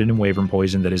is coated in wyvern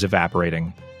poison that is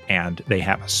evaporating, and they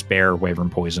have a spare wyvern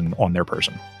poison on their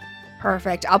person.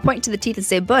 Perfect. I'll point to the teeth and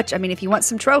say, Butch, I mean, if you want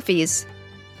some trophies.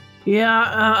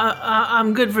 Yeah,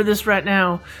 I'm good for this right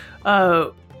now.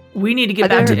 We need to get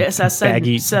back to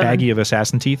SS7. Baggy of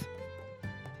assassin teeth?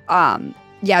 Yeah,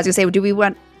 I was gonna say, do we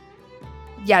want?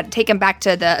 Yeah, take him back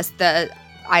to the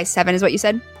I-7 is what you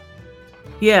said.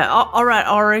 Yeah, all right,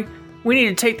 Ari. We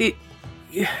need to take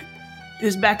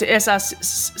this back to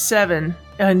SI7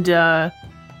 and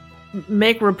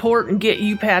make a report and get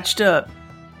you patched up.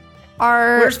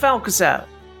 Where's Falkus at?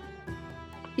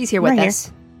 He's here with Right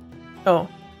us. Oh,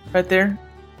 right there.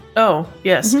 Oh,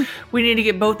 yes. Mhm. We need to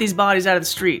get both these bodies out of the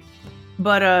street.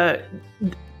 But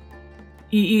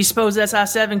you suppose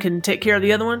SI7 can take care of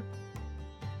the other one?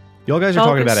 Y'all guys are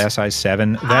talking Falkus. about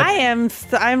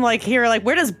SI7. I'm like here, like,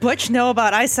 where does Butch know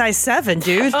about ISI 7,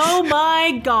 dude? Oh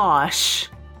my gosh.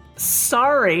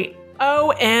 Sorry.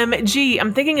 OMG.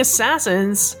 I'm thinking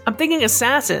assassins.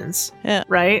 Yeah.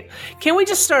 Right? Can we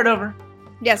just start over?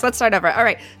 Yes, let's start over. All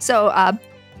right. So,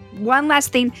 one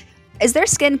last thing: is their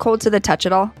skin cold to the touch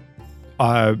at all?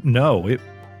 No.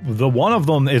 The one of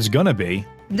them is gonna be.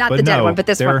 Not But the dead no, one, but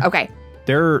this one. Okay.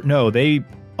 They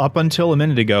up until a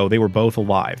minute ago they were both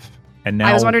alive, and now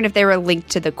I was wondering if they were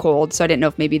linked to the cold, so I didn't know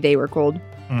if maybe they were cold.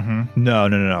 Mm-hmm.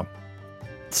 No.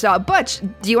 So, Butch,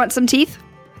 do you want some teeth?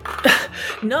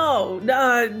 No,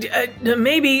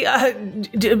 maybe,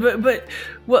 but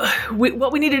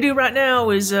what we need to do right now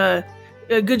is a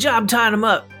good job tying him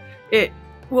up.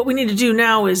 What we need to do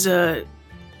now is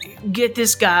get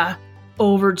this guy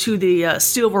over to the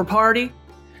silver party.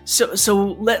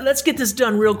 So let's get this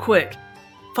done real quick.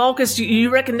 Falcus, you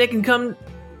reckon they can come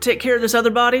take care of this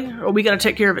other body, or we got to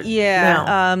take care of it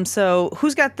now? So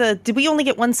who's got did we only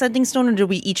get one sending stone, or did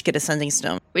we each get a sending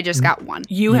stone? We just got one.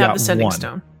 You have the sending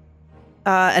stone.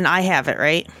 And I have it,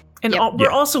 right? And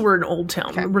we're in Old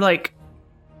Town. Okay. We're like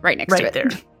Right next to it. there.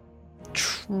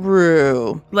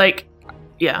 True. Like,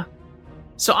 yeah.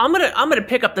 So I'm gonna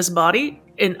pick up this body,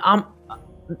 and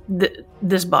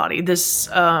this body,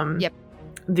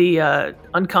 the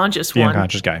unconscious one,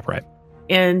 unconscious guy, right?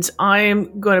 and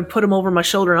I'm going to put him over my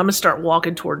shoulder, and I'm going to start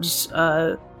walking towards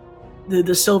the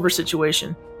silver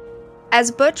situation.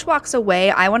 As Butch walks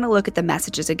away, I want to look at the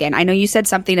messages again. I know you said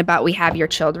something about we have your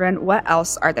children. What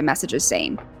else are the messages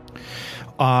saying?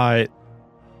 Do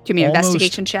you mean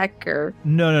investigation check or?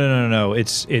 No.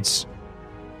 It's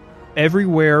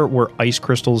everywhere where ice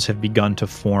crystals have begun to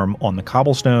form on the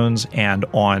cobblestones and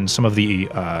on some of the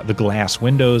glass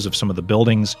windows of some of the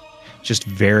buildings. Just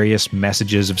various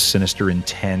messages of sinister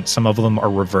intent. Some of them are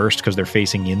reversed because they're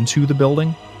facing into the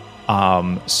building.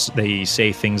 They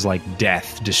say things like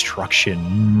death, destruction,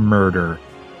 murder.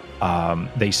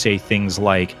 They say things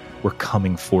like, "We're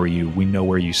coming for you. We know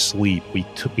where you sleep. We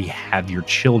have your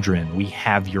children. We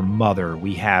have your mother.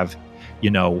 We have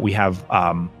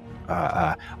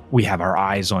our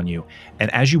eyes on you."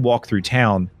 And as you walk through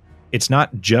town, it's not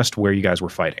just where you guys were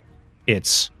fighting.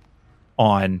 It's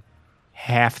on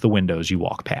half the windows you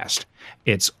walk past.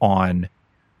 It's on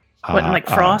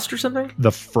frost or something?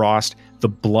 The frost. The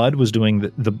blood was doing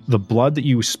the blood that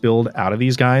you spilled out of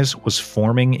these guys was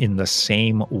forming in the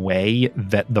same way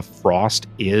that the frost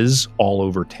is all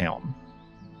over town.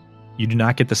 You do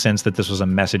not get the sense that this was a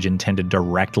message intended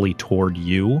directly toward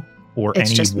you or It's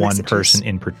any just one messages. person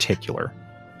in particular.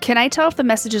 Can I tell if the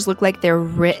messages look like they're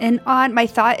written on? My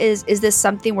thought is this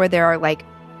something where there are like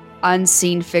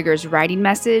unseen figures writing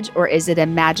message, or is it a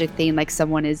magic thing like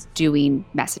someone is doing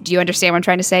message? Do you understand what I'm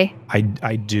trying to say? I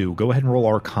do. Go ahead and roll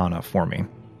Arcana for me.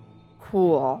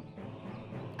 Cool.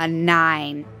 A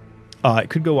 9. It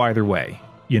could go either way.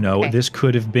 Okay. This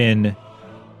could have been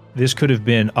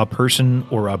a person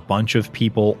or a bunch of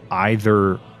people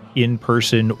either in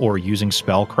person or using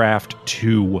spellcraft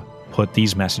to put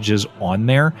these messages on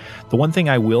there. The one thing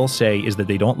I will say is that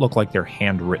they don't look like they're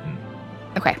handwritten.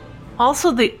 Okay.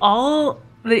 Also, they all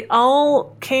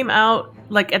came out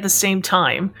like at the same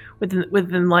time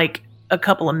within like a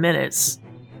couple of minutes.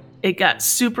 It got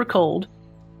super cold.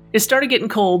 It started getting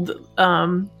cold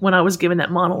when I was given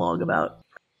that monologue about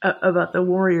the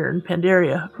warrior in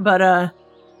Pandaria. But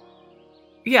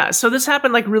yeah, so this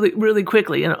happened like really, really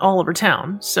quickly and all over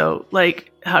town. So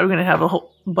like, how are we going to have a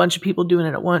whole bunch of people doing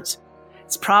it at once?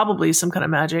 It's probably some kind of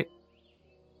magic.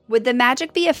 Would the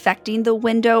magic be affecting the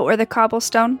window or the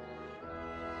cobblestone?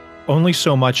 Only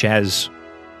so much as,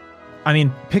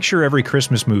 picture every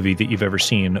Christmas movie that you've ever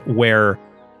seen where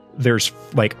there's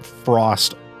like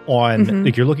frost on,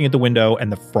 like you're looking at the window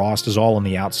and the frost is all on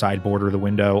the outside border of the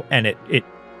window, and it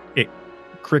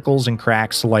crickles and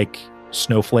cracks like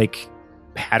snowflake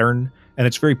pattern, and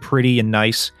it's very pretty and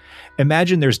nice.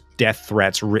 Imagine there's death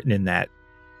threats written in that.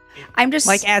 I'm just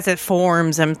Like as it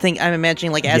forms, I'm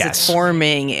imagining like as Yes. it's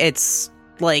forming, it's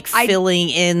like filling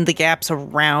in the gaps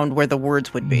around where the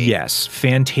words would be. Yes,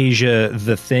 Fantasia,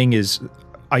 the thing is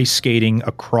ice skating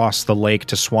across the lake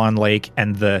to Swan Lake,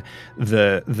 and the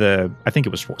I think it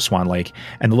was Swan Lake,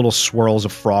 and the little swirls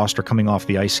of frost are coming off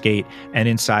the ice skate, and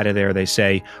inside of there they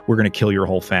say, "We're going to kill your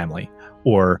whole family,"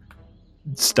 or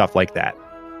stuff like that.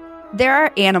 there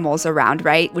are animals around,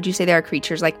 right? Would you say there are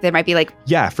creatures? Like there might be like,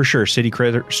 Yeah, for sure. City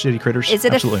critters. is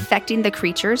it Absolutely. affecting the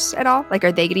creatures at all? Like,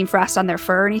 are they getting frost on their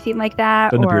fur or anything like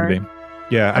that? Doesn't or appear to be.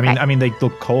 Yeah, Okay. I mean, they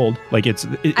look cold. Like it's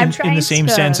in trying the same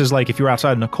to- sense as like if you're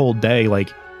outside on a cold day, like,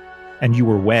 and you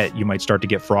were wet, you might start to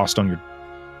get frost on your,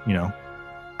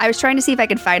 I was trying to see if I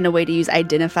could find a way to use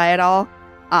identify at all.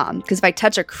 Because if I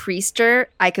touch a creature,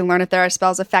 I can learn if there are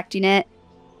spells affecting it.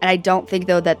 And I don't think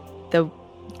though that the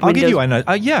I'll give windows-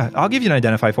 you I'll give you an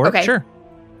identify for Okay. it. Sure.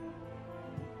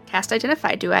 cast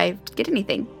identify. Do I get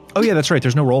anything? Oh yeah, that's right.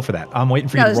 There's no roll for that. I'm waiting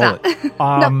for you No, to roll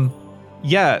there's it.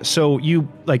 Yeah, so you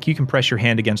can press your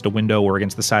hand against a window or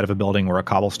against the side of a building or a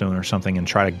cobblestone or something and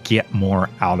try to get more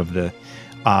out of the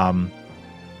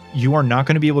you are not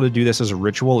going to be able to do this as a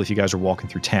ritual if you guys are walking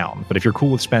through town. But if you're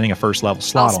cool with spending a first level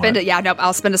slot I'll spend on it. Yeah, no,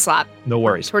 I'll spend a slot no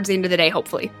worries. towards the end of the day,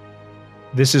 hopefully.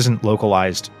 This isn't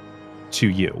localized to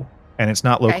you. And it's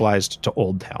not Okay. localized to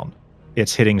Old Town.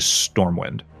 It's hitting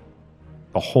Stormwind.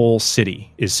 The whole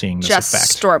city is seeing this Just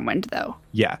effect. Stormwind, though.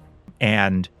 Yeah.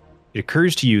 And it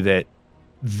occurs to you that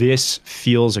this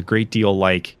feels a great deal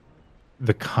like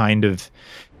the kind of...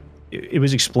 It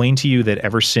was explained to you that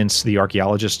ever since the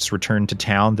archaeologists returned to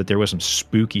town, that there was some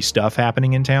spooky stuff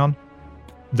happening in town.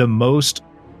 The most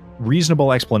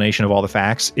reasonable explanation of all the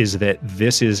facts is that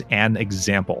this is an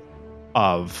example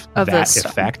of that this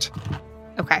effect,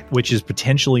 Okay. which is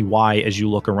potentially why, as you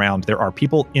look around, there are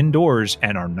people indoors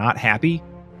and are not happy,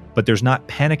 but there's not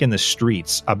panic in the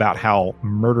streets about how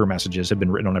murder messages have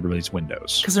been written on everybody's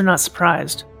windows. Because they're not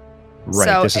surprised. Right.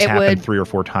 So This has it happened would- 3 or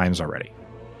 4 times already.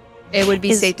 It would be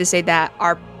Is- safe to say that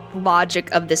our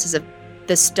logic of this is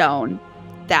the stone,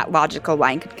 that logical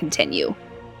line could continue.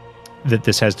 That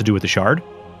this has to do with the shard?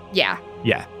 Yeah.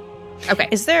 Yeah. Okay.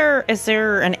 Is there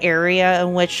an area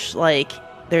in which like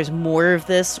there's more of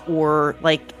this, or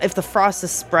like if the frost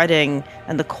is spreading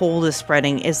and the cold is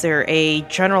spreading, is there a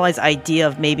generalized idea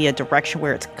of maybe a direction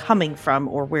where it's coming from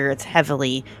or where it's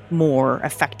heavily more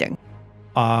affecting?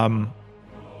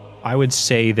 I would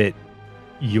say that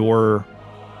your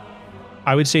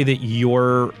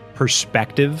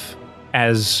perspective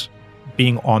as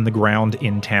being on the ground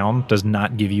in town does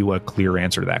not give you a clear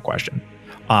answer to that question.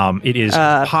 It is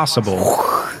possible.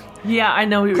 Yeah, I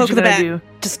know what Cloak you're of the going to bat. do.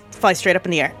 Just fly straight up in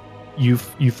the air. You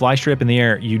fly straight up in the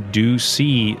air. You do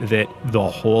see that the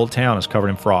whole town is covered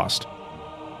in frost,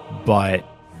 but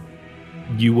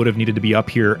you would have needed to be up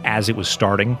here as it was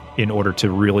starting in order to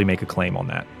really make a claim on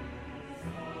that.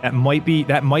 That might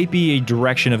be a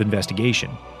direction of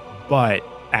investigation, but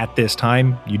at this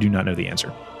time, you do not know the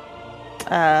answer.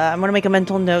 I'm going to make a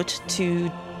mental note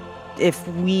to, if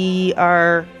we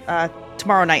are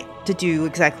tomorrow night, to do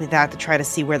exactly that, to try to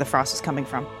see where the frost is coming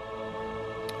from.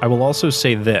 I will also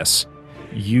say this.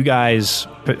 You guys,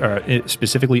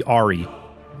 specifically Ari,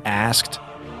 asked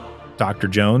Dr.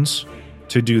 Jones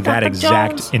to do that Dr.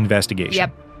 exact Jones. investigation.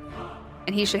 Yep.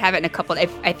 And he should have it in a couple.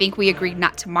 I think we agreed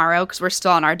not tomorrow because we're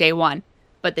still on our day 1,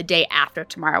 but the day after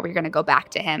tomorrow, we're going to go back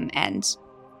to him and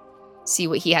see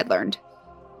what he had learned.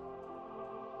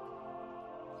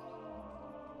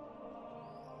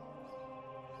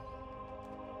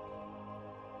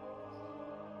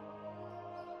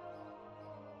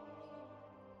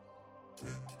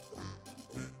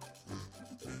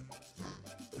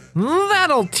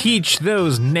 That'll teach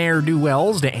those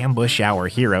ne'er-do-wells to ambush our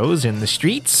heroes in the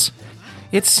streets.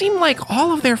 It seemed like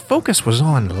all of their focus was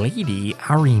on Lady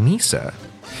Arimisa.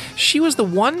 She was the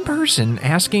one person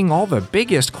asking all the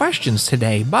biggest questions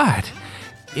today, but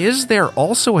is there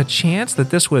also a chance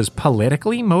that this was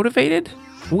politically motivated?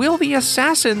 Will the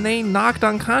assassin they knocked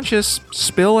unconscious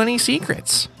spill any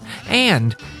secrets?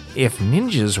 And if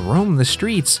ninjas roam the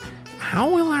streets, how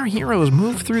will our heroes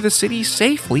move through the city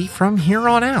safely from here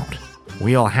on out?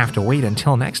 We'll have to wait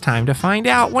until next time to find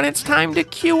out when it's time to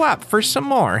queue up for some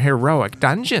more heroic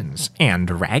Dungeons and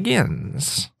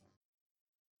Dragons.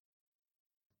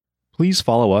 Please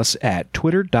follow us at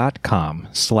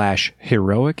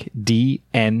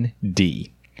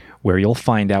twitter.com/heroicdnd, where you'll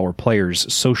find our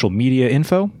players' social media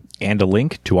info and a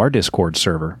link to our Discord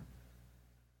server.